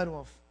clean my butt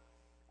off.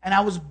 And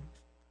I was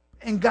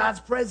in God's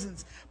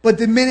presence. But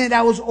the minute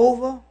that was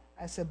over,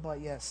 I said,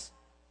 but yes.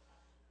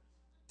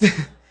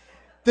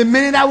 The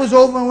minute I was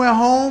over and went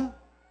home,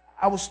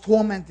 I was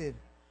tormented.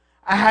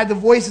 I had the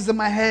voices in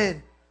my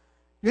head.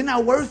 You're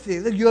not worth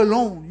it. Look, you're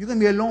alone. You're going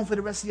to be alone for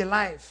the rest of your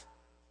life.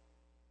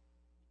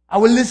 I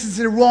would listen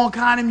to the wrong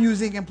kind of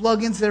music and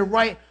plug into the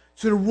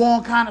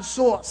wrong kind of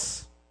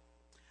source.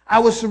 I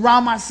would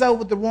surround myself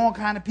with the wrong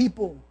kind of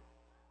people.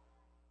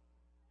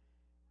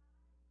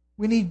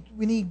 We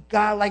need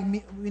God like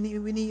me. We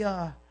need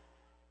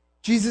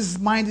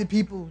Jesus-minded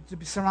people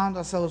to surround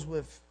ourselves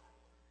with.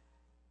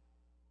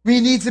 We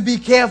need to be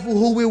careful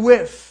who we're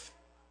with,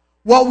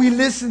 what we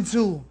listen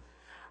to.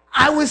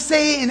 I would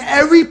say in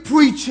every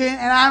preaching,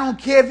 and I don't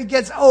care if it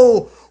gets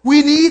old,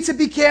 we need to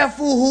be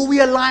careful who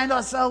we align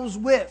ourselves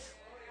with.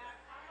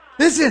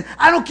 Listen,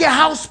 I don't care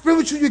how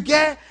spiritual you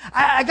get.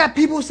 I got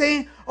people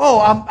saying,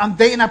 I'm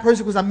dating that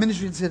person because I'm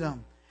ministering to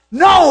them.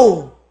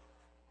 No,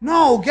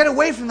 get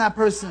away from that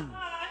person.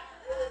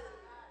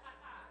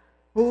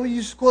 Well, we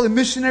used to call it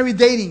missionary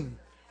dating.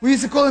 We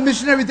used to call it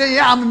missionary dating.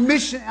 Yeah, I'm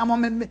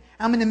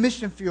in the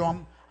mission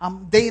field.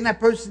 I'm dating that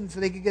person so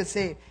they can get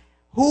saved.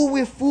 Who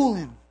we're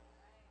fooling?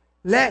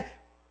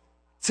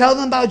 Tell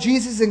them about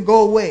Jesus and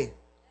go away.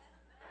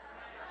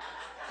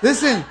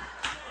 Listen.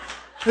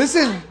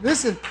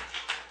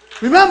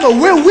 Remember,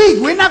 we're weak.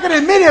 We're not going to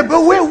admit it,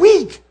 but we're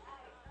weak.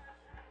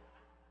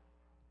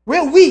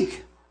 We're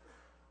weak.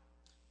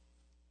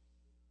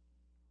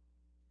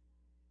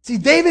 See,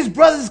 David's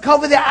brothers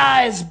covered their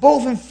eyes,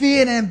 both in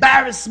fear and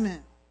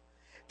embarrassment.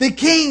 The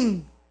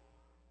king,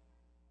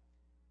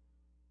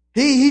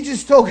 he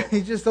just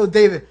told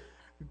David,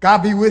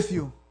 God be with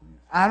you.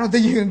 I don't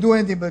think you can do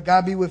anything, but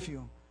God be with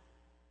you.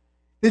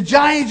 The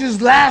giant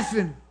just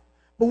laughing.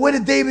 But what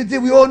did David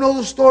do? We all know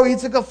the story. He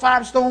took up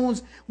 5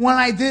 stones, one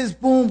like this,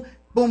 boom,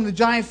 boom, the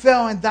giant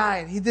fell and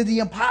died. He did the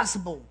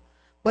impossible.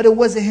 But it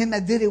wasn't him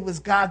that did it, it was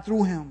God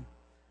through him.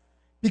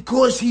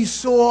 Because he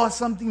saw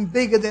something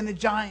bigger than the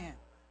giant.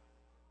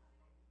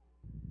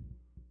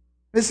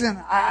 Listen,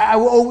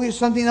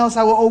 something else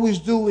I will always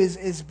do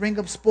is bring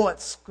up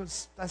sports,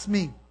 because that's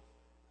me.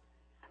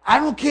 I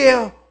don't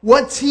care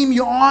what team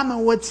you're on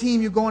or what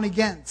team you're going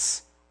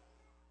against.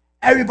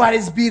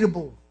 Everybody's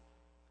beatable.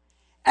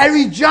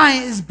 Every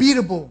giant is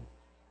beatable.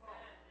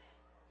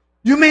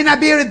 You may not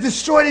be able to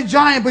destroy the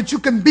giant, but you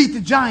can beat the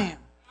giant.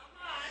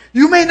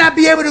 You may not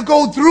be able to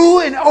go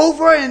through and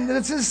over and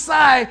to the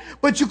side,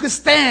 but you can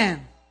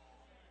stand.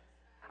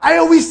 I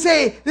always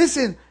say,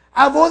 listen,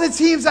 out of all the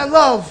teams I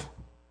love,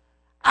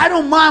 I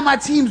don't mind my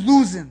teams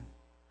losing.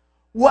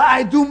 What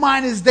I do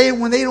mind is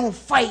when they don't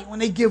fight, when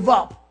they give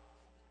up.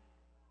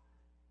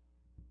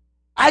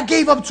 I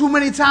gave up too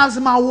many times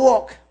in my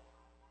walk.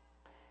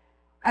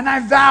 And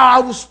I vow I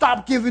will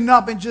stop giving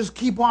up and just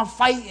keep on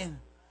fighting.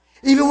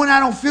 Even when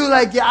I don't feel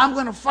like it, I'm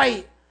going to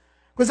fight.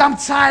 Because I'm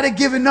tired of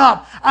giving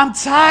up. I'm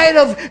tired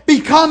of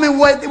becoming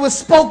what was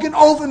spoken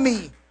over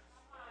me.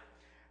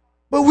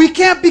 But we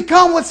can't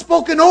become what's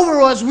spoken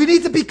over us. We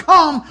need to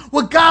become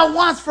what God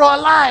wants for our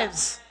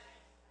lives.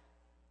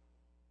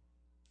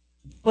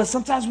 But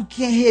sometimes we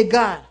can't hear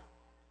God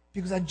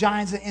because our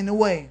giants are in the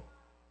way.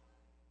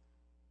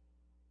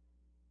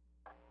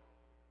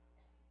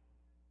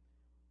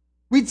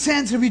 We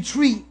tend to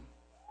retreat.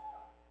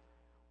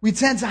 We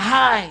tend to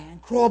hide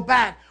and crawl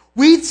back.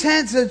 We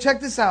tend to,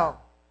 check this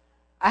out.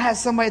 I had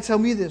somebody tell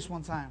me this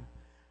one time.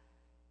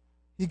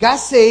 He got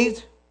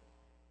saved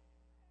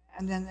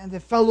and then they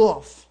fell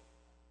off.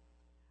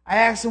 I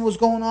asked him what's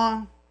going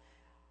on.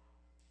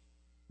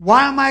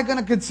 Why am I going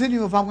to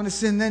continue if I'm going to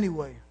sin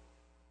anyway?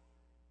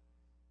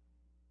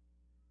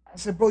 I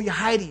said, bro, you're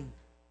hiding.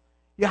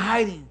 You're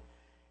hiding.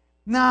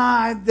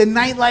 Nah, the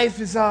nightlife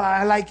is,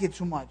 I like it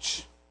too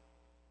much.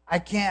 I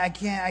can't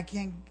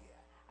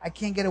I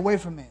can't get away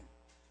from it.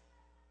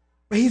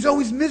 But he's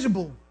always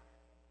miserable.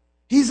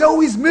 He's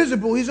always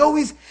miserable.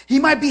 He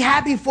might be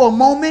happy for a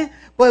moment,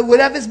 but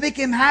whatever's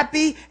making him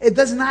happy, it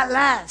does not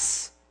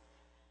last.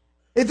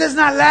 It does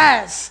not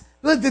last.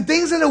 Look, the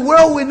things of the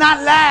world will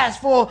not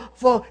last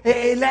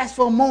it lasts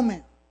for a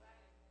moment.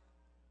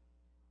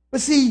 But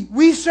see,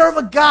 we serve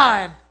a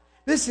God.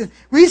 Listen,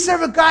 we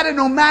serve a God that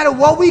no matter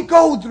what we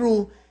go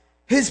through,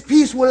 his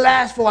peace will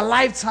last for a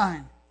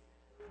lifetime.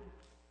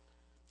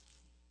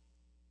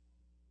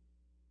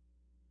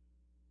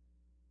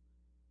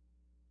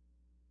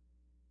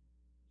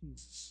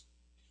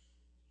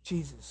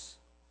 Jesus.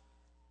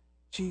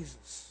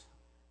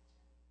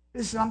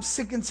 Listen, I'm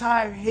sick and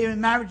tired of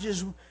hearing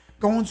marriages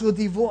going to a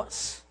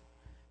divorce.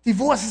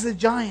 Divorce is a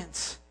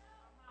giant.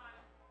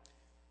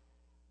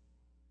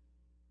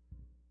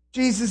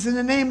 Jesus, in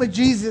the name of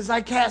Jesus,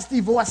 I cast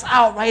divorce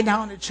out right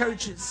now in the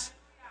churches.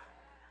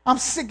 I'm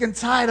sick and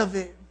tired of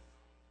it.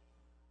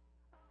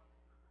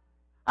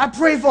 I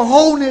pray for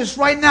wholeness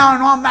right now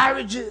in our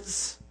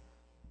marriages.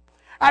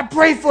 I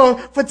pray for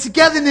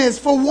togetherness,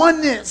 for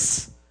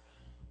oneness.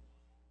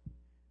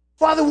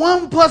 Father,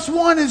 1 +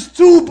 1 is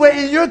 2, but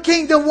in your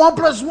kingdom, 1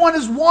 + 1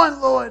 is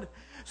 1, Lord.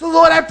 So,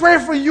 Lord, I pray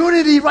for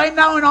unity right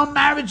now in our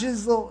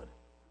marriages, Lord.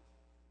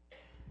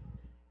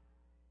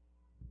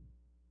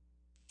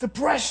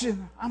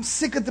 Depression. I'm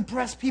sick of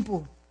depressed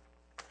people.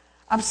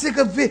 I'm sick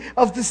of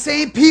the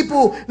same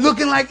people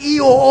looking like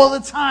Eeyore all the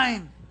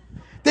time.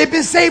 They've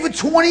been saved for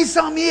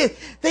 20-some years.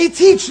 They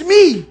teach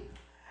me.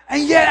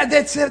 And yet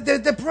they're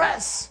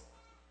depressed.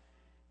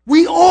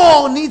 We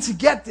all need to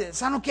get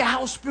this. I don't care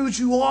how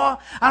spiritual you are.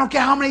 I don't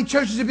care how many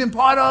churches you've been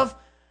part of.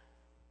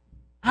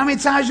 How many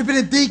times you've been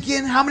a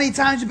deacon. How many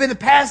times you've been a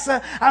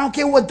pastor. I don't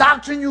care what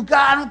doctrine you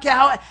got. I don't care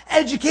how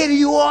educated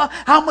you are.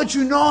 How much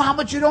you know. How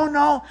much you don't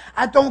know.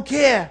 I don't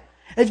care.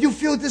 If you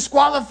feel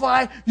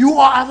disqualified,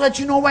 I'll let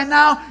you know right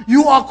now,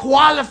 you are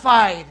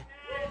qualified.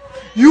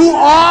 You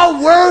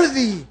are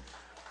worthy.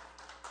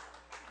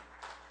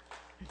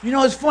 You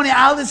know, it's funny.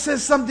 Alice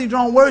says something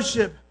during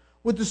worship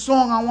with the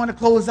song I want to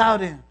close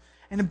out in.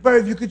 And the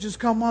bird, you could just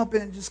come up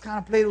and just kind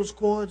of play those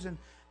chords, and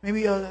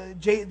maybe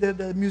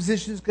the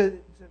musicians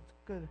could,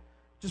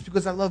 just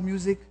because I love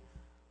music.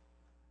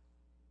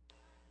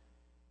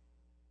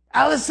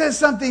 Alice says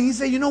something. He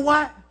said, you know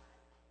what?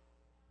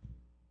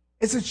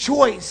 It's a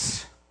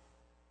choice.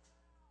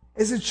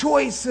 It's a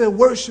choice to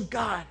worship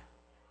God.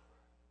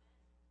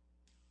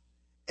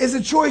 It's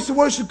a choice to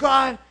worship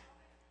God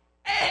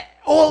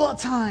all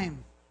the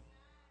time.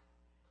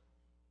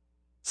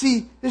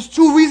 See, there's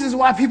 2 reasons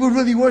why people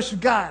really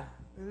worship God.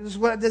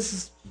 This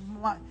is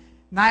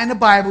not in the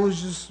Bible.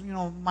 It's just,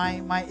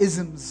 my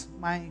isms,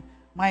 my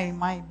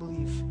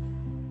belief.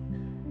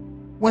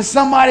 When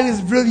somebody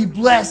is really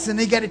blessed and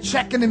they get a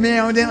check in the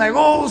mail and they're like,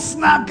 oh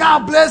snap,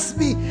 God bless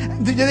me.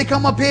 And they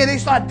come up here, they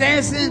start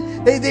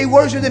dancing, they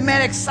worship the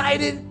man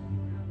excited.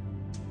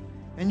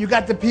 And you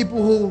got the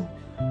people who,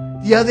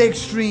 the other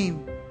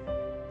extreme,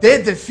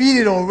 they're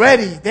defeated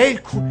already. They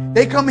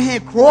come in here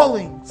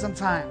crawling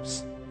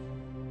sometimes.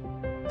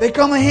 They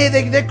come in here,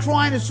 they're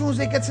crying as soon as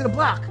they get to the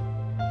block.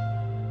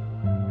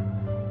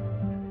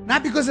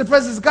 Not because of the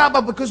presence of God,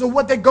 but because of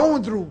what they're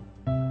going through.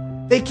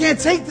 They can't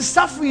take the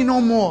suffering no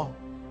more.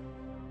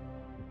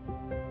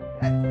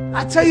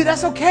 I tell you,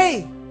 that's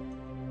okay.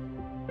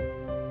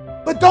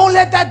 But don't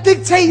let that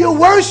dictate your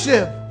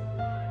worship.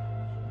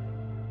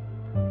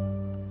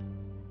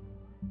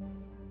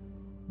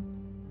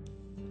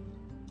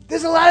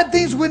 There's a lot of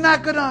things we're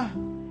not going to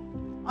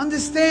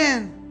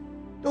understand.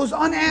 Those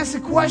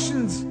unanswered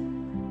questions.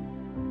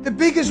 The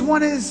biggest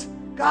one is,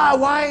 God,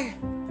 why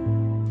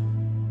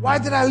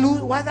did I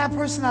lose? Why that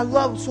person I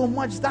loved so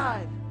much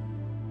died?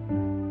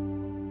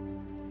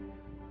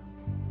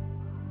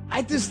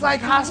 I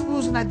dislike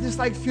hospitals and I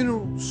dislike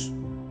funerals.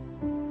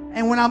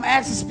 And when I'm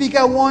asked to speak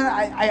at one,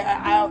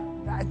 I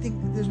think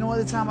there's no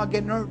other time I'll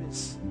get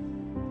nervous.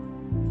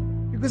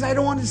 Because I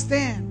don't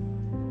understand.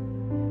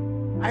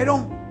 I'm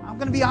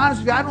going to be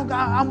honest with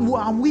you.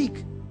 I'm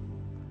weak.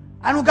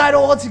 I don't got it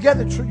all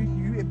together.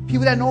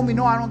 People that know me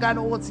know I don't got it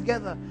all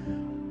together.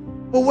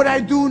 But what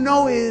I do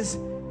know is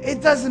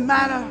it doesn't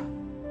matter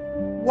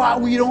why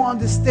we don't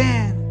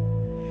understand.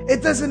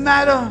 It doesn't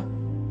matter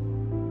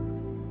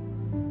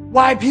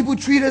why people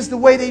treat us the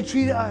way they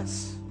treat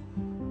us.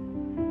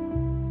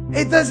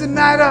 It doesn't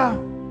matter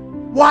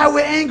why we're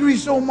angry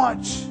so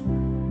much.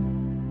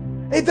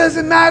 It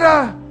doesn't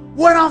matter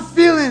what I'm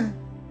feeling.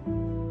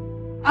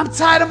 I'm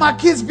tired of my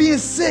kids being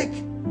sick.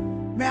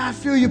 Man, I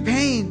feel your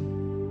pain.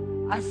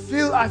 I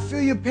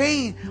feel your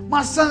pain.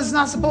 My son is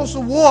not supposed to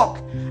walk.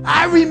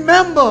 I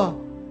remember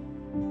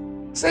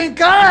saying,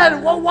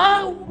 God,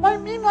 why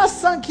me my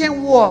son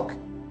can't walk?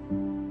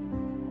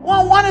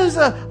 One is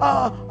a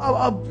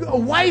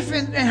wife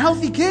and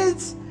healthy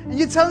kids, and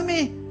you're telling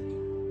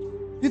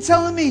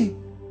me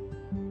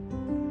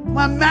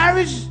my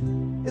marriage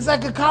is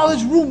like a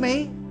college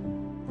roommate.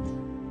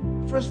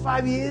 First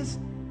 5 years,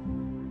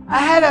 I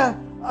had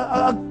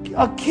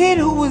a kid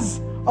who was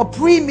a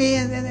preemie,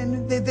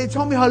 and they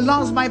told me her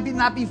lungs might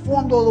not be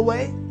formed all the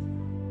way.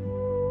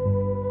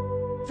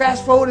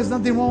 Fast forward, there's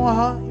nothing wrong with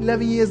her.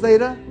 11 years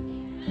later,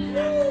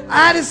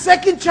 I had a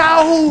second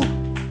child who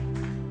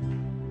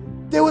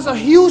there was a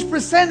huge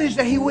percentage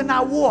that he would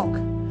not walk.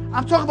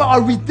 I'm talking about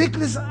a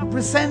ridiculous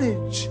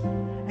percentage.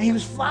 And he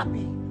was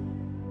floppy.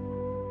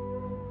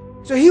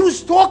 So he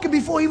was talking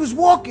before he was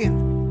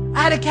walking.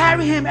 I had to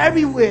carry him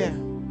everywhere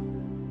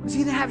because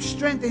he didn't have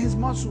strength in his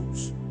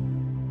muscles.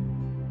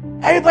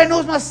 Everybody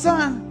knows my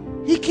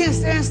son. He can't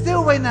stand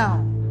still right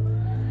now.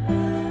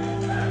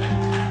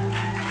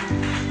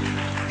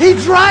 He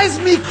drives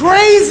me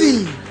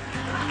crazy.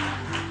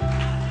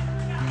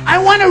 I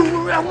want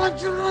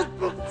you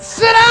to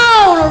sit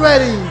down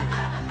already.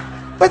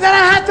 But then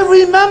I had to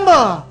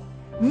remember,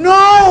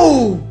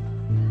 no,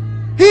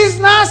 he's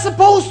not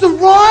supposed to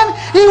run.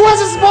 He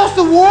wasn't supposed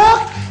to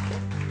walk.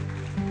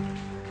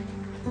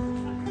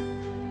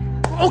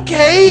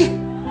 Okay.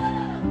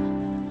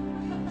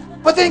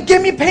 But then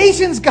give me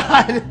patience,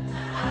 God.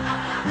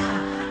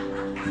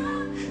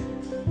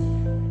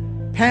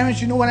 Parents,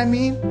 you know what I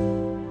mean?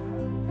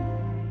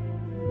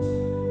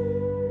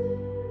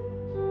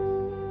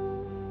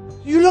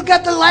 You look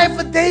at the life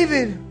of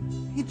David.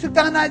 He took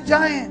down that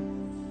giant.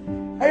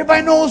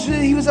 Everybody knows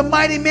he was a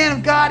mighty man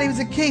of God. He was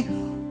a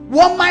king.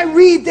 One might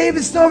read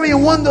David's story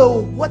and wonder,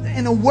 what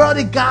in the world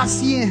did God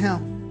see in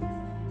him?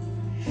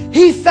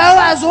 He fell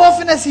as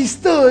often as he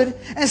stood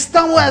and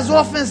stumbled as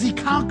often as he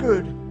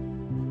conquered.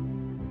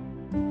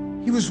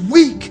 He was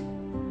weak.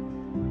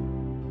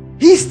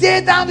 He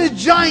stared down the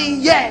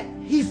giant, yet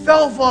he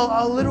fell for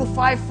a little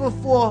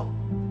 5'4"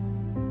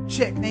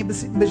 chick named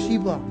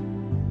Bathsheba.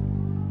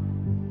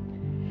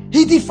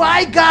 He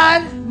defied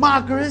God,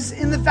 mockers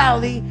in the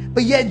valley,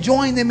 but yet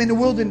joined them in the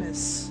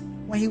wilderness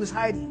when he was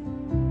hiding.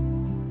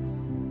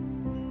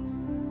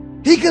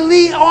 He could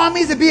lead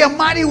armies and be a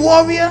mighty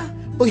warrior,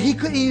 but he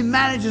couldn't even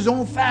manage his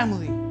own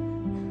family.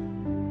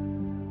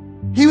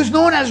 He was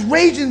known as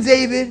Raging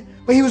David,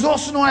 but he was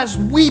also known as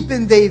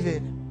Weeping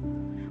David,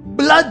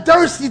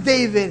 Bloodthirsty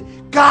David,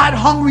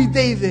 God-hungry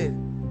David.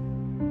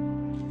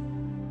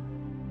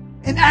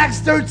 In Acts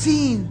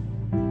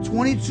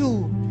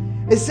 13:22,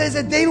 it says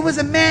that David was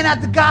a man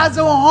after God's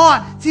own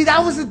heart. See,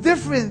 that was the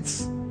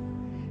difference.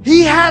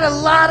 He had a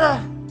lot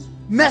of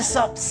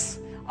mess-ups,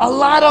 a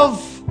lot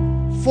of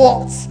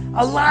faults,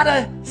 a lot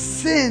of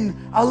sin,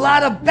 a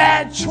lot of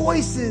bad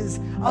choices,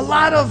 a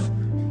lot of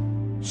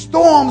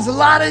storms, a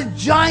lot of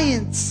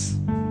giants.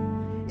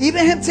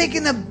 Even him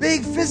taking a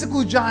big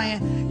physical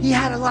giant, he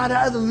had a lot of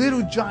other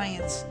little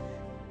giants.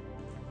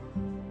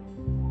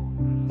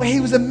 But he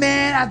was a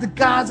man after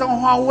God's own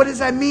heart. What does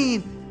that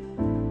mean?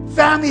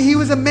 Family, he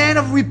was a man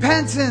of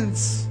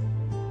repentance.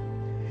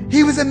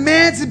 He was a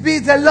man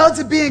that loved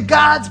to be in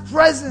God's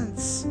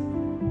presence.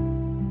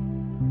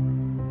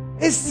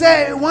 It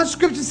said, one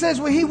scripture says,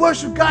 when he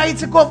worshiped God, he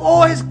took off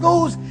all his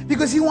clothes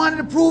because he wanted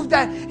to prove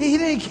that he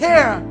didn't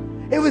care.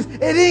 It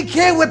didn't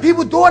care what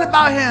people thought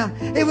about him.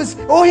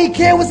 All he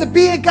cared was to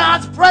be in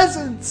God's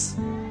presence.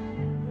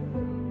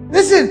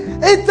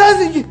 Listen,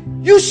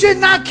 you should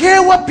not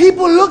care what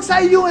people looks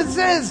at you and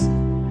says.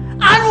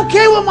 I don't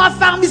care what my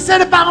family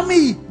said about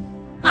me.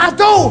 I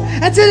don't.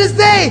 And to this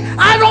day,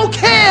 I don't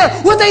care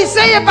what they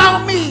say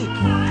about me.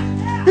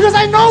 Because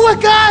I know what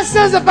God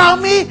says about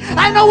me.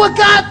 I know what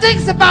God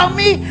thinks about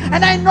me.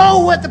 And I know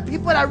what the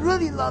people that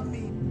really love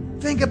me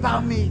think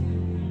about me.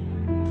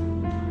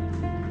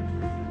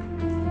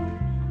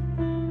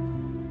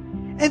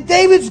 In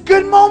David's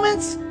good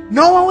moments,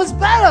 no one was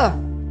better.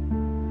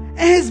 In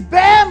his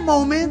bad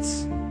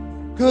moments,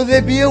 could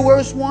there be a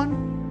worse one?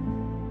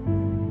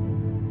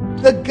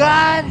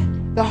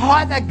 The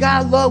heart that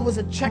God loved was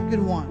a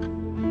checkered one.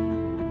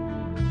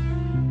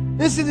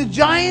 Listen, the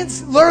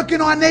giants lurk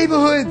in our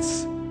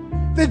neighborhoods.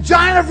 The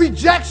giant of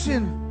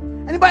rejection.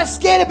 Anybody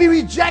scared to be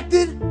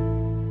rejected?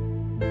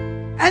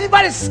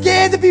 Anybody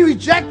scared to be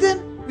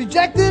rejected?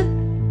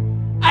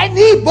 I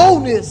need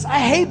boldness. I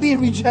hate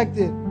being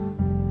rejected.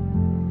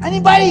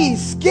 Anybody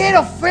scared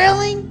of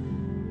failing?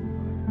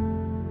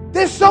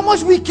 There's so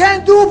much we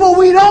can do, but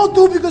we don't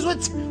do because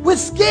we're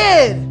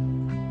scared.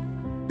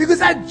 Because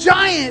that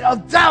giant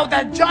of doubt,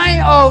 that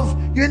giant of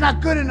you're not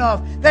good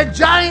enough, that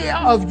giant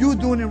of you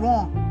doing it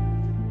wrong.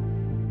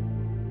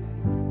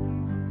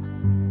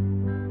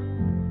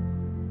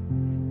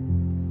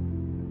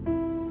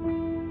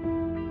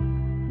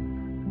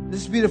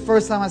 This will be the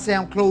first time I say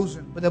I'm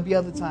closing, but there'll be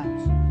other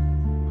times.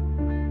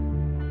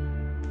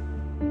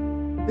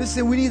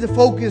 Listen, we need to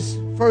focus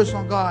first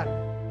on God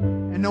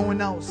and no one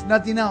else,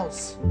 nothing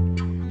else.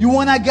 You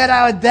want to get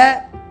out of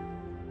debt?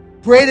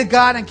 Pray to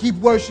God and keep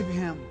worshiping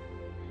Him.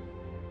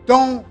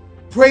 Don't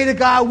pray to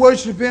God,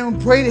 worship Him,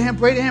 pray to Him,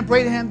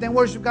 then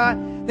worship God.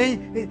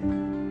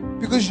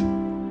 Because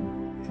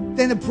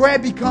then the prayer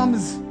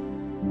becomes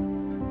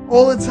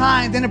all the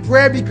time. Then the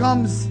prayer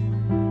becomes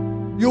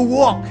your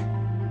walk.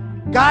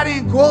 God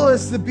didn't call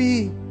us to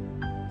be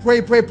pray.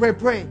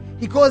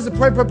 He calls us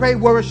to pray,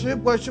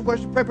 worship,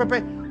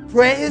 pray.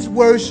 Prayer is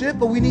worship,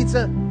 but we need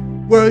to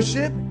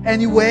worship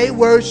anyway,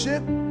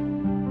 worship.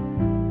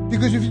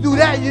 Because if you do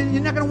that,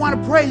 you're not going to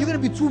want to pray. You're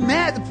going to be too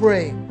mad to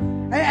pray.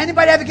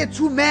 Anybody ever get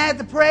too mad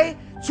to pray?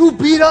 Too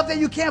beat up that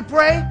you can't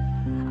pray?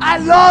 I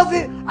love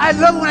it. I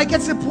love it when I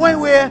get to the point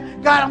where,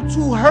 God, I'm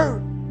too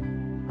hurt.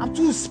 I'm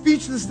too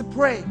speechless to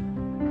pray.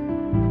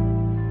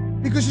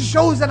 Because it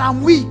shows that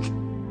I'm weak.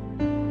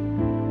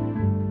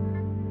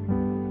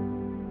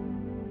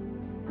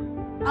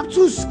 I'm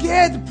too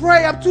scared to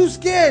pray. I'm too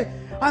scared.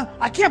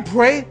 I can't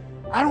pray.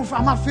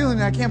 I'm not feeling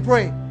it. I can't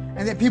pray.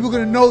 And then people are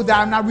going to know that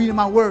I'm not reading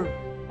my word.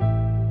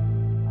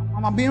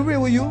 I'm being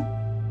real with you.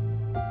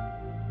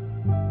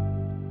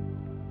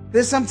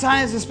 There's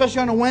sometimes,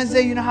 especially on a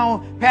Wednesday, you know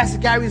how Pastor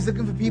Gary is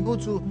looking for people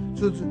to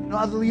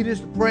other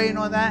leaders to pray and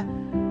all that.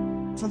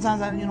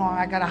 Sometimes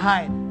I gotta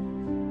hide.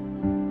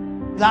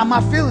 I'm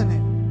not feeling it.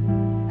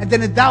 And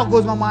then the doubt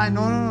goes in my mind.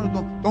 No,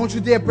 don't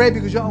you dare pray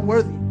because you're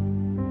unworthy.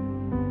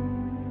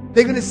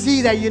 They're gonna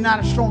see that you're not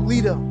a strong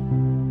leader.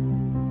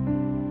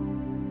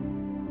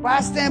 But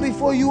I stand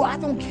before you, I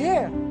don't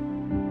care.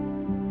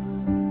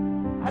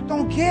 I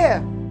don't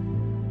care.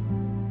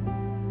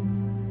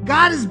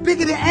 God is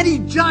bigger than any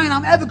giant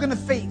I'm ever going to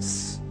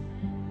face.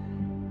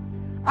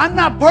 I'm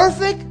not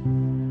perfect.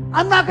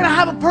 I'm not going to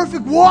have a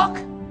perfect walk.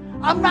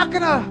 I'm not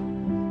going to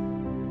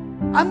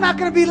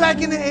be like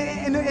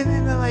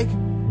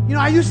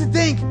I used to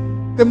think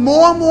the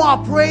more and more I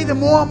pray, the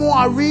more and more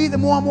I read, the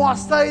more and more I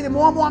study, the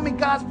more and more I'm in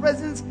God's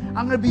presence,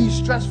 I'm going to be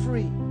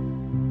stress-free.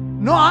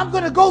 No, I'm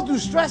going to go through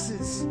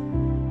stresses.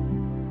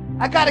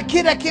 I got a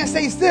kid that can't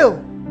stay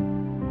still.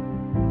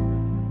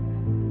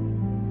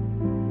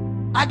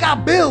 I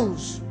got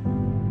bills.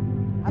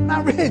 I'm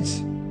not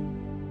rich.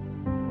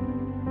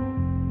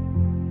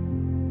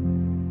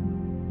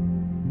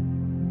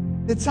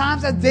 The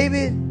times that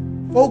David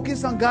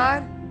focused on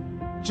God,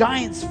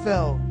 giants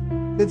fell.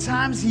 The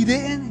times he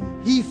didn't,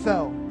 he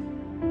fell.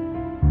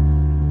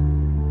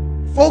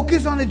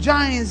 Focus on the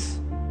giants,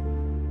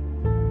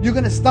 you're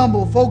going to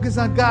stumble. Focus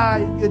on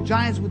God, your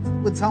giants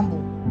would tumble.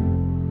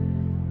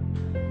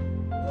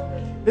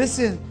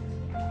 Listen,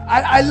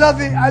 I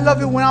love it. I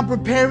love it when I'm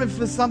preparing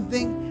for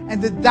something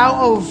and the doubt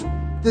of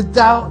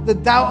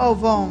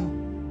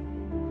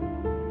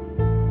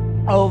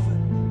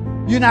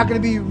you're not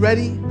going to be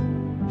ready.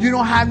 You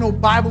don't have no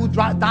Bible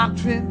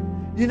doctrine.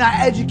 You're not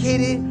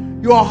educated.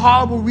 You're a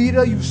horrible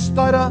reader. You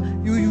stutter.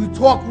 You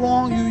talk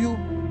wrong.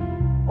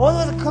 All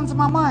of that comes to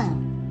my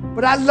mind.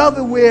 But I love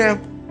it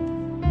where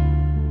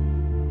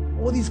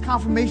all these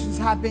confirmations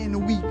happen in a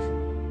week.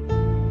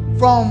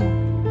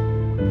 From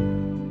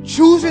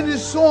choosing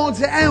this song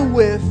to end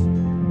with,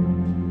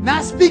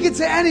 not speaking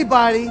to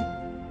anybody,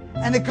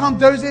 and to come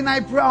Thursday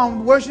night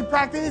worship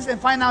practice and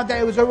find out that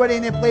it was already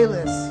in their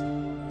playlist.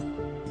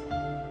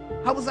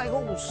 I was like,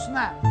 oh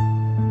snap.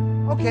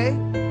 Okay.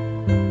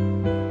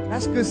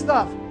 That's good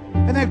stuff.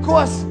 And then of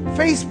course,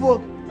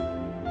 Facebook,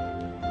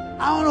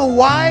 I don't know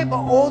why, but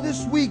all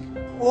this week,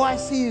 all I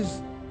see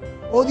is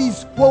all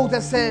these quotes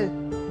that said,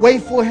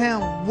 wait for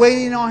him,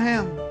 waiting on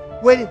him,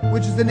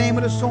 which is the name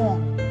of the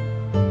song.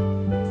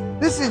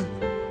 Listen,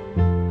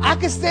 I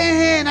can stand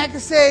here and I can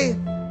say,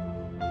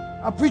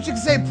 a preacher can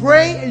say,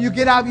 pray and you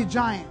get out of your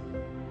giant.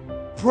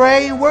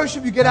 Pray and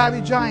worship, you get out of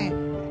your giant.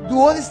 Do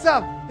all this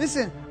stuff.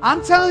 Listen,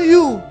 I'm telling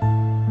you,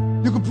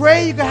 you can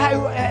pray, you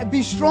can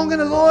be strong in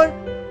the Lord,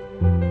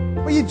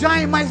 but your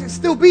giant might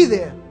still be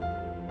there.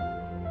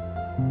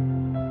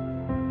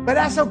 But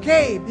that's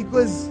okay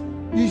because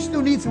you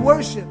still need to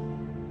worship.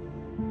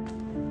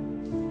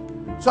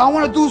 So I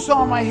want to do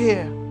something right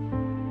here.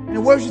 And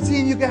the worship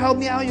team, you can help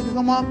me out, you can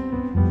come up.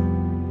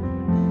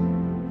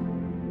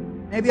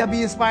 Maybe I'll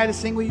be inspired to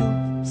sing with you.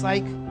 It's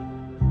like,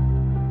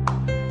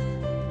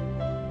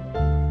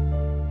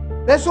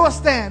 let's all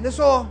stand. Let's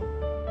all,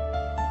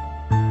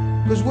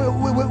 because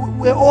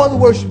we're all the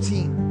worship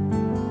team.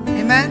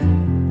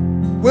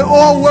 Amen? We're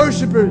all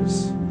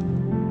worshipers.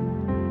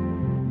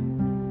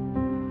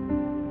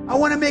 I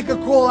want to make a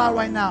call out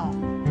right now.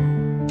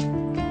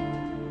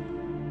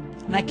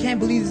 And I can't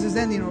believe this is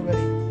ending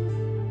already.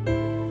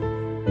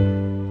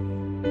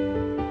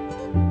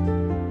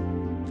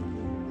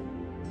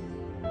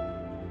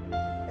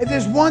 If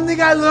there's one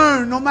thing I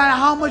learned, no matter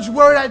how much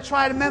word I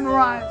try to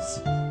memorize,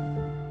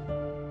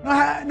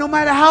 no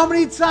matter how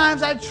many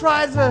times I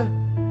try to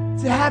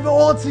have it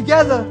all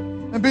together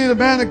and be the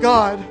man of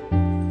God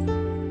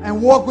and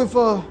walk with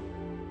a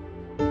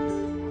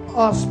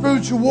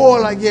spiritual war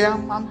like, yeah,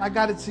 I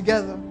got it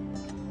together.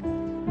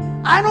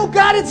 I don't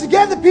got it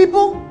together,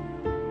 people.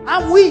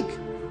 I'm weak.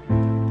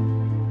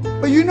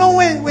 But you know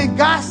when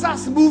God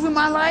starts to move in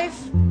my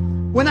life,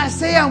 when I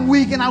say I'm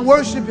weak and I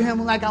worship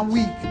him like I'm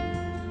weak,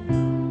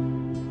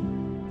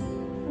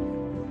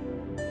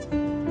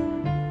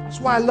 that's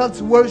why I love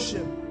to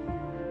worship.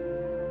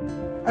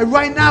 And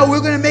right now we're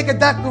going to make a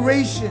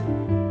declaration.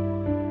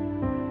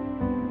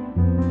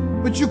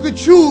 But you could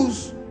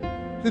choose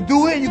to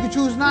do it and you could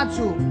choose not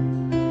to.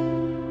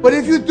 But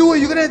if you do it,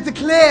 you're going to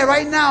declare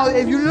right now,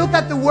 if you look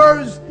at the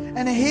words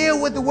and hear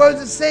what the words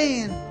are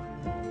saying,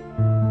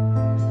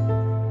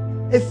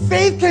 if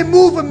faith can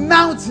move a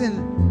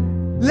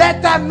mountain,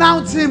 let that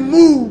mountain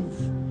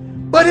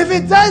move. But if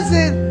it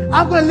doesn't,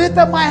 I'm going to lift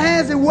up my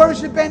hands and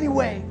worship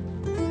anyway.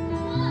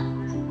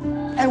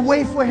 and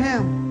wait for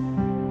Him.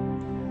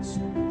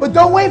 But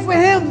don't wait for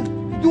Him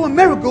to do a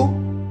miracle.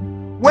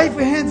 Wait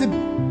for Him to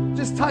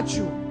just touch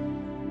you.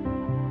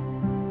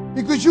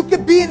 Because you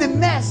could be in a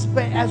mess,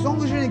 but as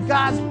long as you're in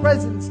God's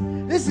presence.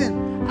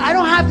 Listen, I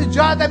don't have the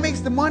job that makes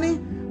the money,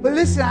 but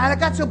listen, I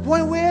got to a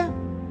point where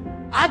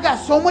I got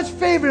so much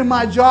favor in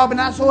my job, and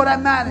that's all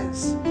that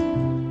matters.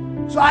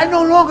 So I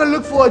no longer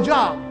look for a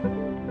job.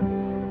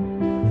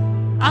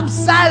 I'm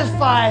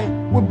satisfied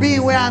with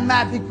being where I'm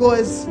at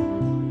because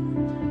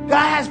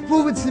God has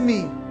proven to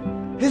me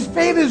His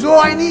favor is all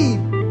I need.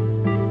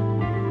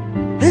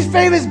 His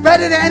favor is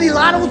better than any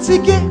lotto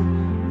ticket.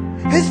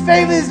 His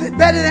favor is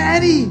better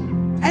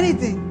than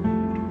anything.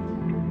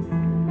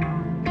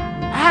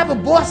 I have a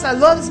boss that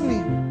loves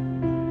me.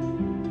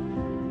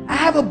 I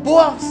have a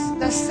boss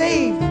that's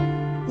saved,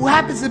 who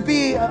happens to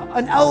be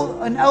an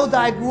elder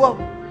I grew up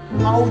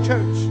in my old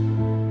church.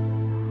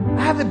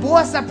 I have a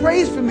boss that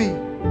prays for me,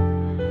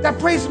 that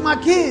prays for my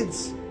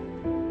kids,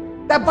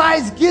 that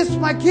buys gifts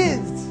for my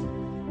kids.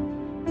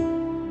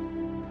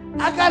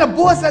 I got a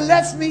boss that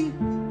lets me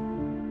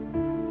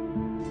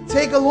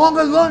take a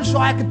longer lunch so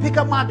I can pick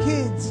up my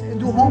kids and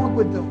do homework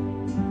with them.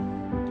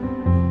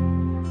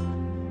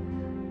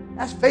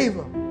 That's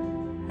favor.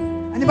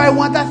 Anybody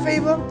want that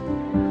favor?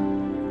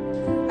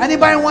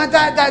 Anybody want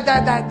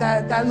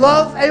that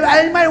love?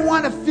 Anybody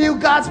want to feel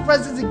God's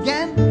presence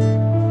again?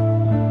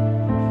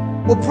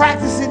 Well,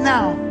 practice it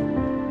now.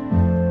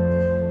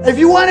 If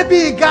you want to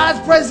be in God's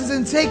presence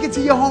and take it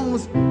to your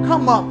homes,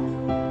 come up.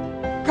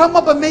 Come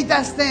up and make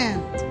that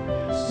stand.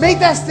 Make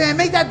that stand.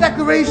 Make that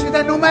declaration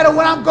that no matter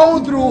what I'm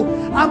going through,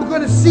 I'm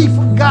going to seek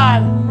from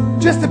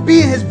God just to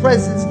be in His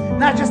presence,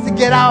 not just to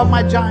get out of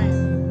my giant.